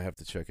 So I'm gonna have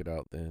to check it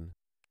out then.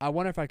 I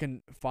wonder if I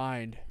can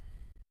find.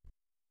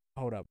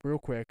 Hold up, real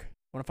quick.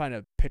 I want to find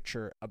a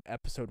picture of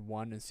episode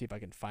 1 and see if I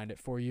can find it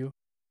for you,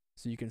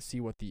 so you can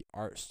see what the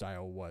art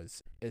style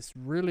was. It's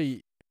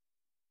really.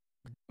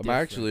 I'm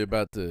different. actually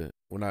about to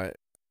when I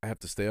have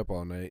to stay up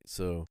all night,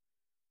 so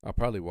I'll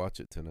probably watch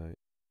it tonight.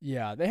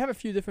 Yeah, they have a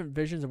few different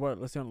visions of what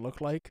it's gonna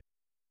look like,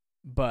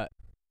 but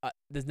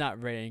there's not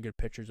very any good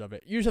pictures of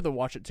it. You just have to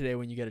watch it today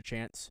when you get a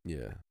chance.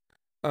 Yeah.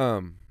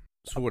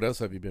 So what else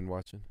have you been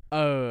watching?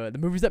 The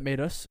Movies That Made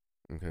Us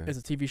Okay. is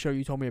a TV show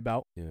you told me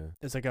about. Yeah.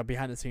 It's like a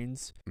behind the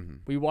scenes. Mm-hmm.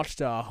 We watched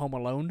Home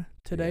Alone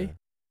today.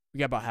 We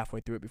got about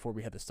halfway through it before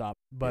we had to stop.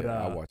 But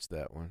I watched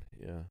that one.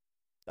 Yeah.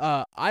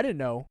 I didn't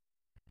know.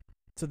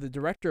 So the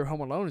director of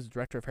Home Alone is the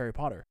director of Harry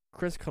Potter.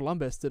 Chris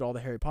Columbus did all the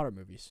Harry Potter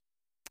movies.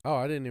 Oh,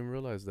 I didn't even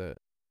realize that.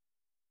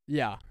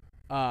 Yeah.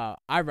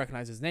 I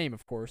recognize his name,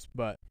 of course,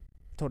 but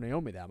I told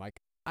Naomi that. I'm like,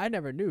 I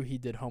never knew he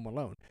did Home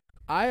Alone.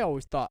 I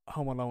always thought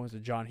Home Alone was a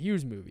John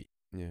Hughes movie,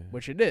 Yeah.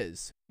 which it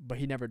is, but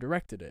he never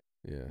directed it,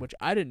 Yeah. which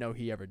I didn't know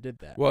he ever did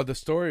that. Well, the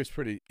story is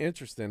pretty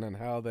interesting on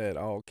how that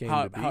all came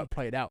how to be. it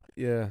played out.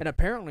 Yeah. And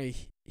apparently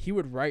he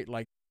would write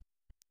like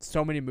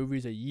so many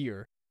movies a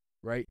year,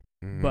 right?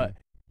 Mhm. But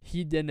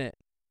he didn't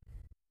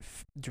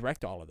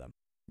direct all of them.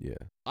 yeah.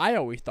 I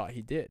always thought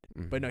he did,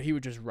 but Mhm. no, he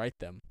would just write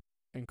them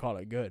and call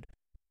it good.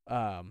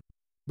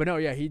 But no,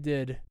 yeah, he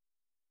did.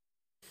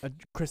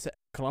 Chris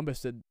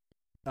Columbus did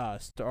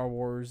Star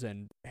Wars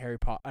and Harry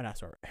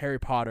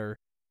Potter,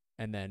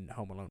 and then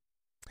Home Alone.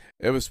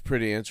 It was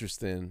pretty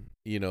interesting,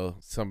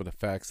 some of the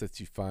facts that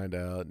you find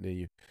out, and then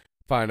you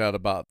find out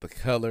about the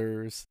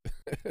colors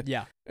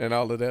Yeah, and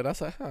all of that. I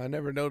was like, I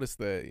never noticed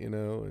that,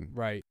 and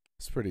right.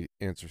 it's pretty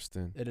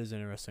interesting. It is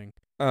interesting,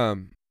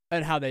 Um,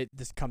 and how they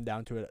just come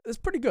down to it. It's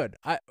pretty good.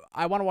 I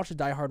want to watch the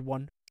Die Hard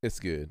one. it's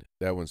good.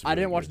 That one's. I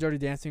Really didn't watch good. Dirty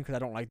Dancing because I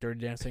don't like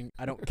Dirty Dancing.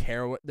 I don't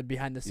care what the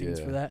behind the scenes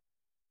for Yeah. that.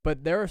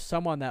 But there are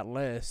some on that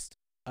list.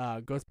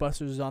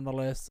 Ghostbusters is on the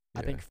list. I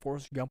Yeah. think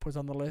Forrest Gump was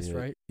on the list, Yeah.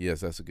 right? Yes,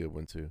 that's a good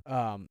one too.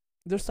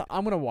 There's some,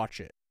 I'm gonna watch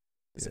it.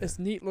 Yeah. It's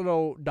a neat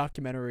little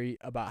documentary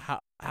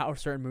about how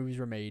certain movies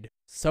were made.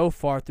 So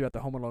far throughout the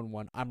Home Alone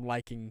one, I'm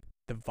liking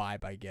the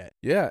vibe I get.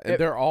 Yeah, and It-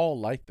 they're all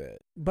like that.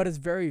 But it's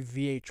very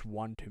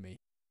VH1 to me.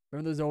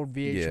 Remember those old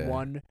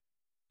VH1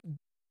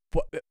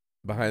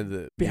 Behind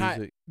the Behind-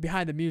 music.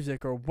 behind the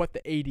music, or what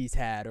the 80s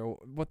had, or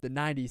what the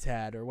 90s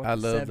had, or what I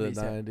the love the 70s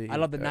had. 90s. I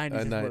love the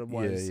 90s is what it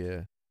was.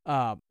 Yeah.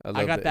 I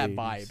love got the that 80s.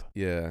 vibe.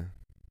 Yeah.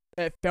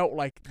 It felt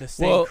like the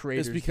same Well,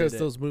 creators it's because did it.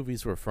 those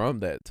movies were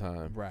from that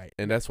time. Right.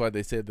 And that's why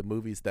they said the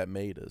movies that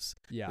made us.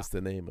 Yeah. That's the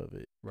name of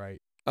it.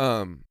 Right.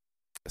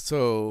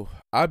 So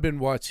I've been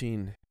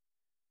watching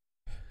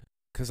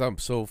because I'm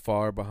so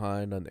far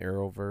behind on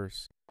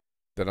Arrowverse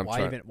that I'm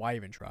trying. Why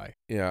even try?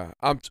 Yeah,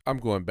 I'm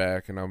going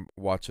back and I'm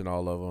watching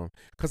all of them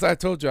because I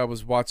told you I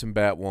was watching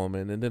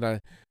Batwoman, and then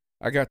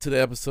I got to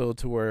the episode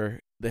to where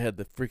they had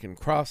the freaking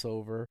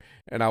crossover,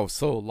 and I was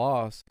so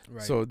lost.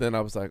 Right. So then I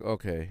was like,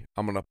 okay,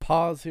 I'm gonna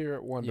pause here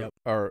at Yep.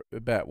 or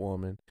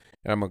Batwoman,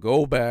 and I'm gonna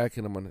go back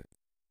and I'm gonna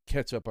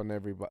catch up on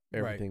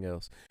everything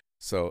else.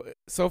 So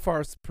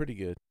far it's pretty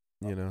good,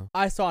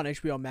 I saw on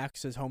HBO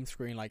Max's home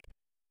screen like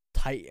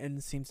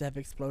Titan seems to have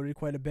exploded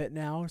quite a bit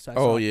now. So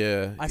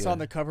I saw on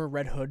the cover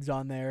Red Hood's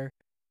on there.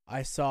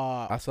 I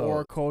saw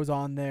Oracle's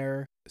on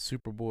there.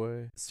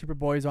 Superboy.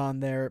 Superboy's on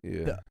there.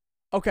 Yeah.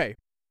 Okay,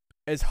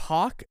 is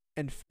Hawk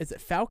and is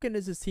it Falcon?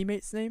 Is his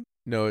teammate's name?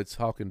 No, it's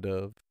Hawk and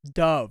Dove.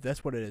 Dove.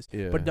 That's what it is.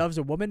 Yeah. But Dove's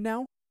a woman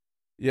now.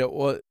 Yeah.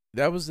 Well,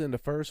 that was in the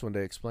first one.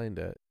 They explained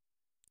that.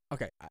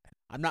 Okay,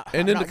 I'm not.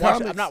 And I'm in not the watching,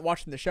 comics- I'm not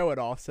watching the show at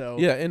all. So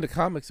Yeah, in the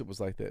comics it was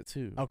like that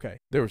too. Okay.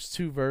 There was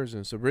two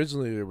versions.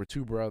 Originally there were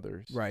two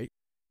brothers. Right.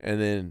 And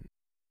then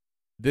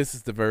this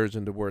is the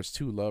version to where it's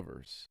two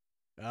lovers.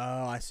 Oh,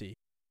 I see.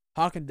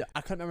 Hawk and I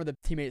couldn't remember the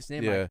teammate's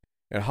name. Yeah.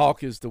 And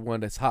Hawk is the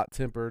one that's hot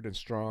tempered and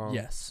strong.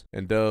 Yes.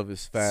 And Dove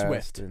is fast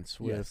Swift. and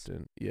swift Yes.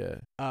 and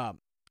yeah.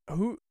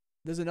 Who?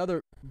 There's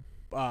another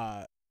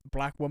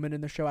black woman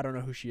in the show. I don't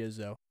know who she is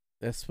though.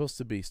 That's supposed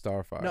to be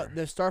Starfire. No,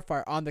 there's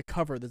Starfire on the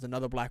cover. There's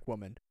another black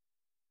woman.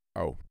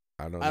 Oh,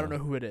 I don't know. I don't know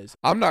who it is.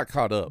 I'm not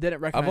caught up.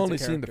 Didn't recognize. I've only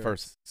the seen the character.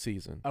 first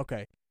season.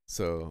 Okay.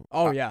 So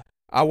Yeah.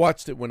 I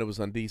watched it when it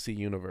was on DC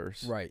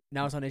Universe. Right.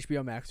 Now it's on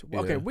HBO Max. Yeah.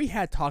 Okay, we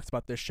had talked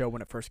about this show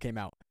when it first came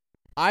out.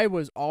 I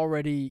was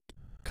already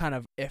kind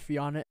of iffy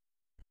on it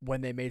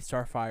when they made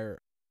Starfire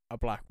a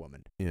black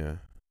woman. Yeah.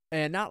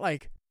 And not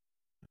like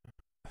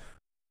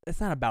it's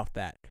not about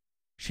that.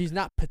 She's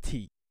not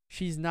petite.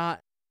 She's not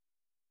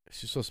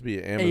She's supposed to be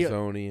an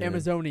Amazonian.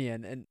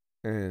 Amazonian, and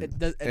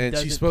and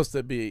she's supposed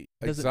to be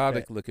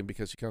exotic fit. looking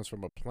because she comes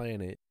from a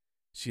planet.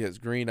 She has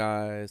green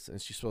eyes, and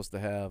she's supposed to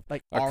have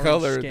like a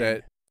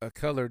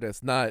color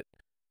that's not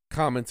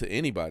common to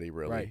anybody,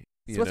 really. Right.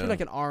 It's supposed to be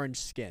like an orange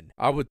skin.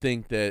 I would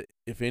think that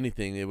if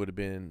anything, it would have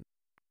been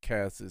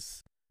cast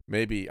as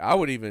maybe. I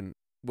wouldn't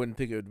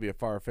think it would be a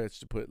far fetched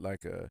to put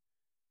like a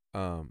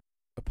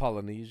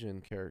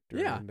Polynesian character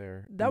in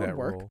there. That would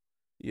work. Role.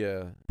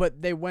 Yeah,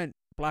 but they went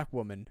black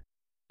woman.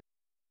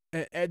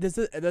 It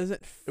doesn't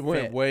fit. It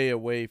went way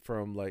away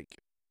from like.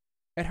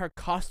 And her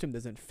costume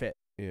doesn't fit.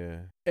 Yeah.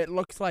 It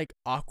looks like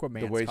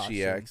Aquaman's The way costume.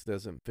 she acts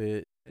doesn't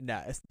fit.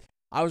 Nah,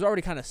 I was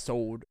already kind of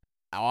sold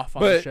off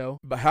on the show.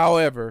 But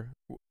however,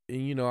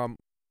 and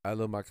I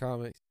love my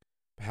comics.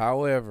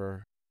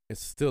 However,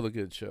 it's still a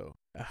good show.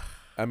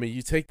 I mean,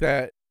 you take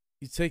that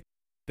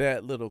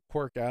little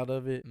quirk out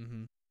of it.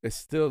 Mm-hmm. It's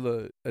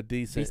still a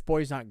decent. Beast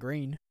Boy's not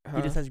green. Huh?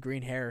 He just has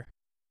green hair.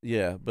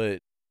 Yeah, but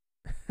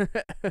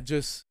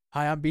just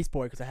hi, I'm Beast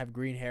Boy because I have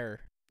green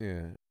hair.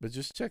 Yeah, but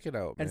just check it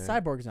out, man. And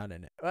Cyborg's not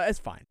in it. It's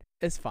fine.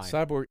 It's fine.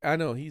 Cyborg, I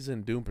know he's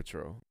in Doom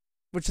Patrol,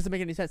 which doesn't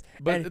make any sense.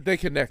 But they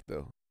connect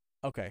though.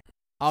 Okay,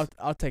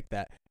 I'll take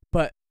that.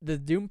 But the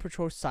Doom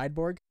Patrol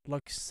Cyborg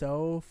looks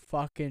so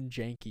fucking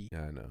janky.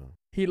 Yeah, I know.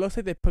 He looks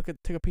like they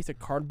took a piece of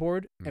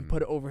cardboard and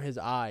put it over his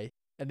eye,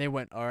 and they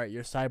went, "All right,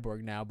 you're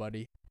Cyborg now,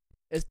 buddy."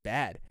 It's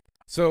bad.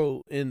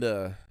 So in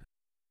the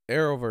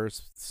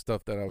Arrowverse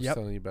stuff that I was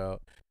telling you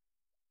about,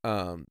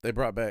 they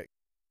brought back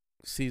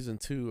season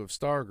 2 of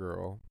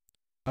Stargirl.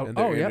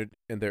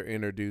 And they're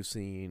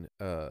introducing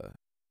the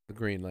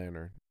Green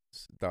Lantern's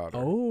daughter.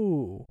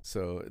 Oh.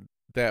 So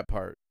that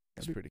part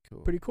is pretty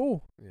cool. Pretty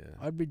cool.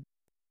 Yeah.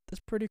 That's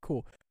pretty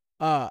cool.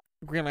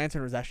 Green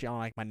Lantern was actually on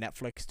like my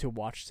Netflix to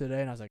watch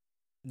today, and I was like,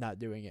 not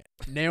doing it.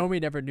 Naomi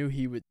never knew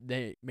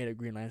they made a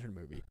Green Lantern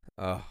movie.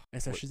 And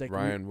so she's like,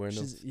 Ryan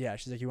Reynolds.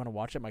 She's like, you want to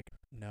watch it? I'm like,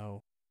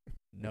 no.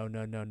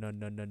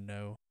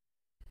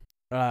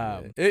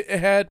 It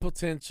had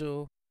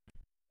potential.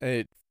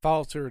 It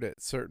faltered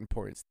at certain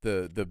points.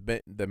 The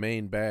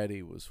main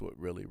baddie was what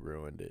really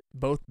ruined it.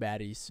 Both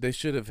baddies. They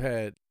should have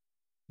had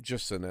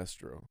just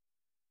Sinestro.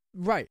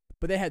 Right,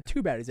 but they had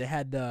two baddies. They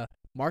had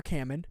Mark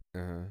Hammond,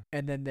 and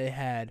then they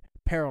had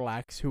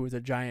Parallax, who was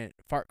a giant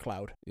fart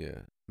cloud.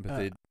 Yeah,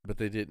 but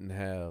they didn't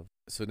have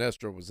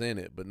Sinestro was in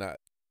it, but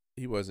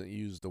he wasn't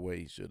used the way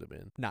he should have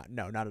been. Not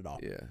at all.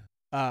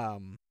 Yeah.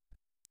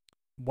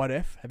 What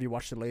If? Have you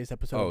watched the latest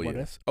episode of What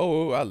If?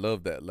 Oh, I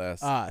love that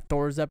last.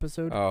 Thor's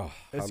episode. Oh,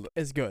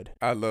 it's good.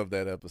 I love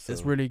that episode.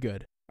 It's really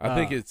good. I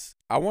think it's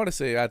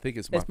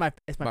my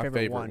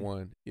favorite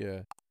one.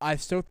 Yeah. I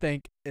still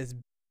think is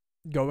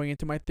going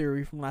into my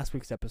theory from last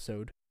week's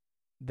episode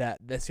that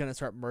that's gonna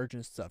start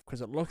merging stuff because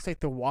it looks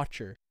like the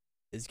Watcher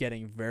is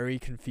getting very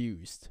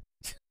confused,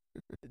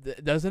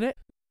 doesn't it?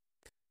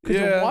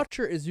 Because the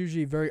Watcher is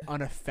usually very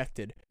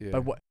unaffected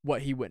by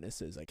what he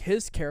witnesses. Like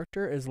his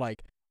character is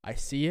like, I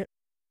see it.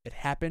 It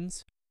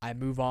happens. I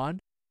move on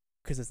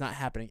because it's not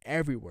happening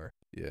everywhere.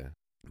 Yeah.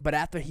 But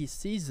after he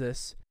sees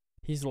this,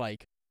 he's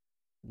like,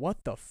 what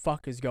the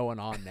fuck is going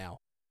on now?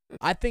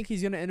 I think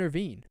he's going to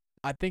intervene.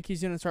 I think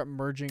he's going to start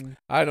merging.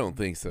 I don't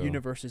think so.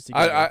 Universes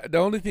together. The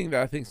only thing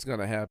that I think is going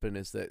to happen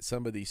is that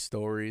some of these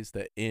stories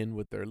that end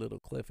with their little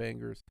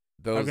cliffhangers,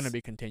 those are going to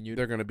be continued.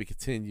 They're going to be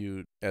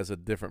continued as a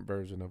different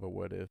version of a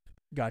What If.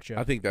 Gotcha.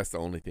 I think that's the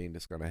only thing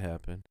that's going to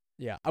happen.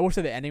 Yeah. I will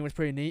say the ending was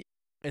pretty neat.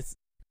 It's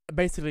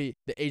basically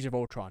the Age of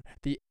Ultron,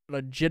 the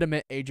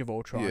legitimate Age of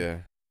Ultron. Yeah.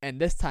 And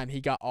this time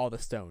he got all the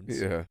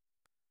stones. Yeah.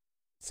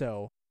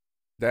 So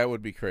that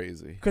would be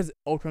crazy. Because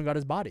Ultron got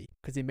his body,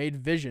 because he made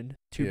Vision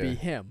to be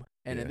him,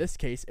 and in this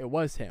case, it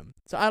was him.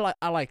 So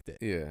I liked it.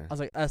 Yeah. I was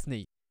like, that's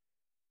neat.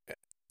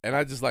 And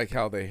I just like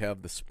how they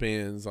have the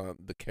spins on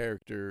the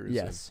characters.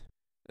 Yes.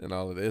 And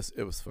all of this.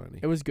 It was funny.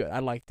 It was good. I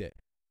liked it.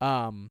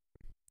 And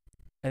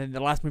then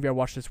the last movie I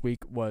watched this week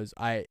was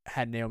I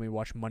had Naomi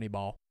watch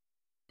Moneyball.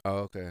 Oh,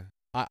 okay.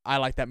 I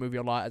like that movie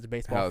a lot as a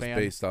baseball fan. How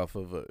it's based off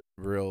of a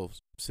real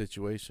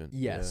situation.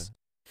 Yes.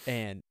 Yeah.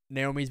 And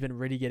Naomi's been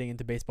really getting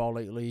into baseball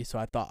lately, so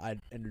I thought I'd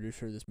introduce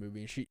her to this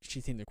movie, and she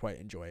seemed to quite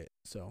enjoy it.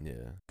 So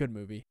good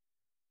movie.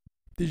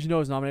 Did you know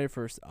it was nominated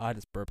for? I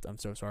just burped. I'm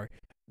so sorry.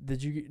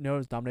 Did you know it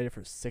was nominated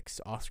for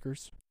 6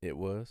 Oscars? It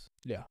was.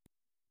 Yeah.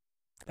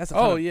 That's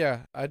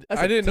yeah. I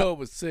didn't know it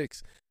was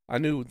 6. I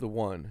knew the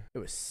one. It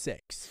was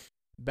 6.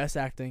 Best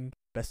acting,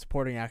 best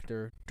supporting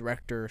actor,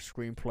 director,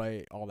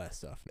 screenplay, all that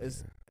stuff.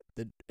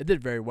 It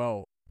did very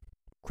well,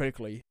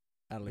 critically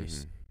at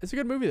least. It's a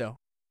good movie though.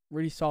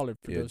 Really solid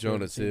for those.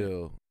 Jonas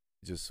Hill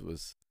just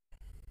was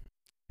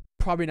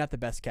probably not the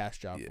best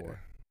cast job for,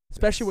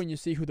 especially when you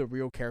see who the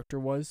real character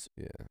was.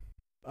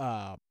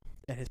 Yeah.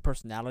 And his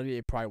personality,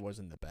 it probably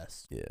wasn't the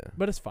best. Yeah.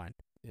 But it's fine.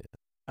 Yeah.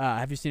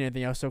 Have you seen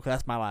anything else? So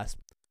that's my last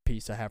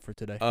piece I have for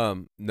today.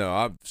 No,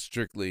 I'm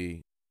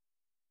strictly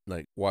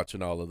like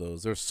watching all of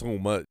those. There's so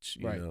much,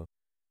 you know,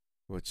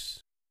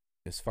 which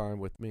is fine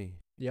with me.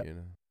 Yeah. You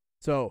know.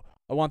 So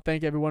I want to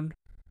thank everyone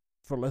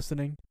for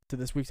listening to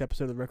this week's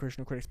episode of the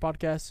Recreational Critics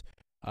Podcast.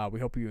 We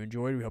hope you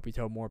enjoyed. We hope you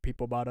tell more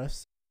people about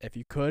us. If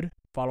you could,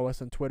 follow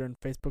us on Twitter and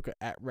Facebook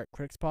at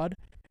RecCriticsPod,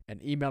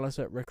 and email us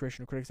at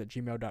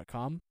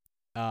recreationalcritics@gmail.com.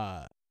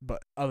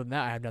 But other than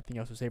that, I have nothing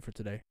else to say for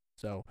today.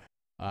 So,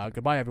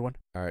 goodbye, everyone.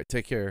 All right,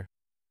 take care.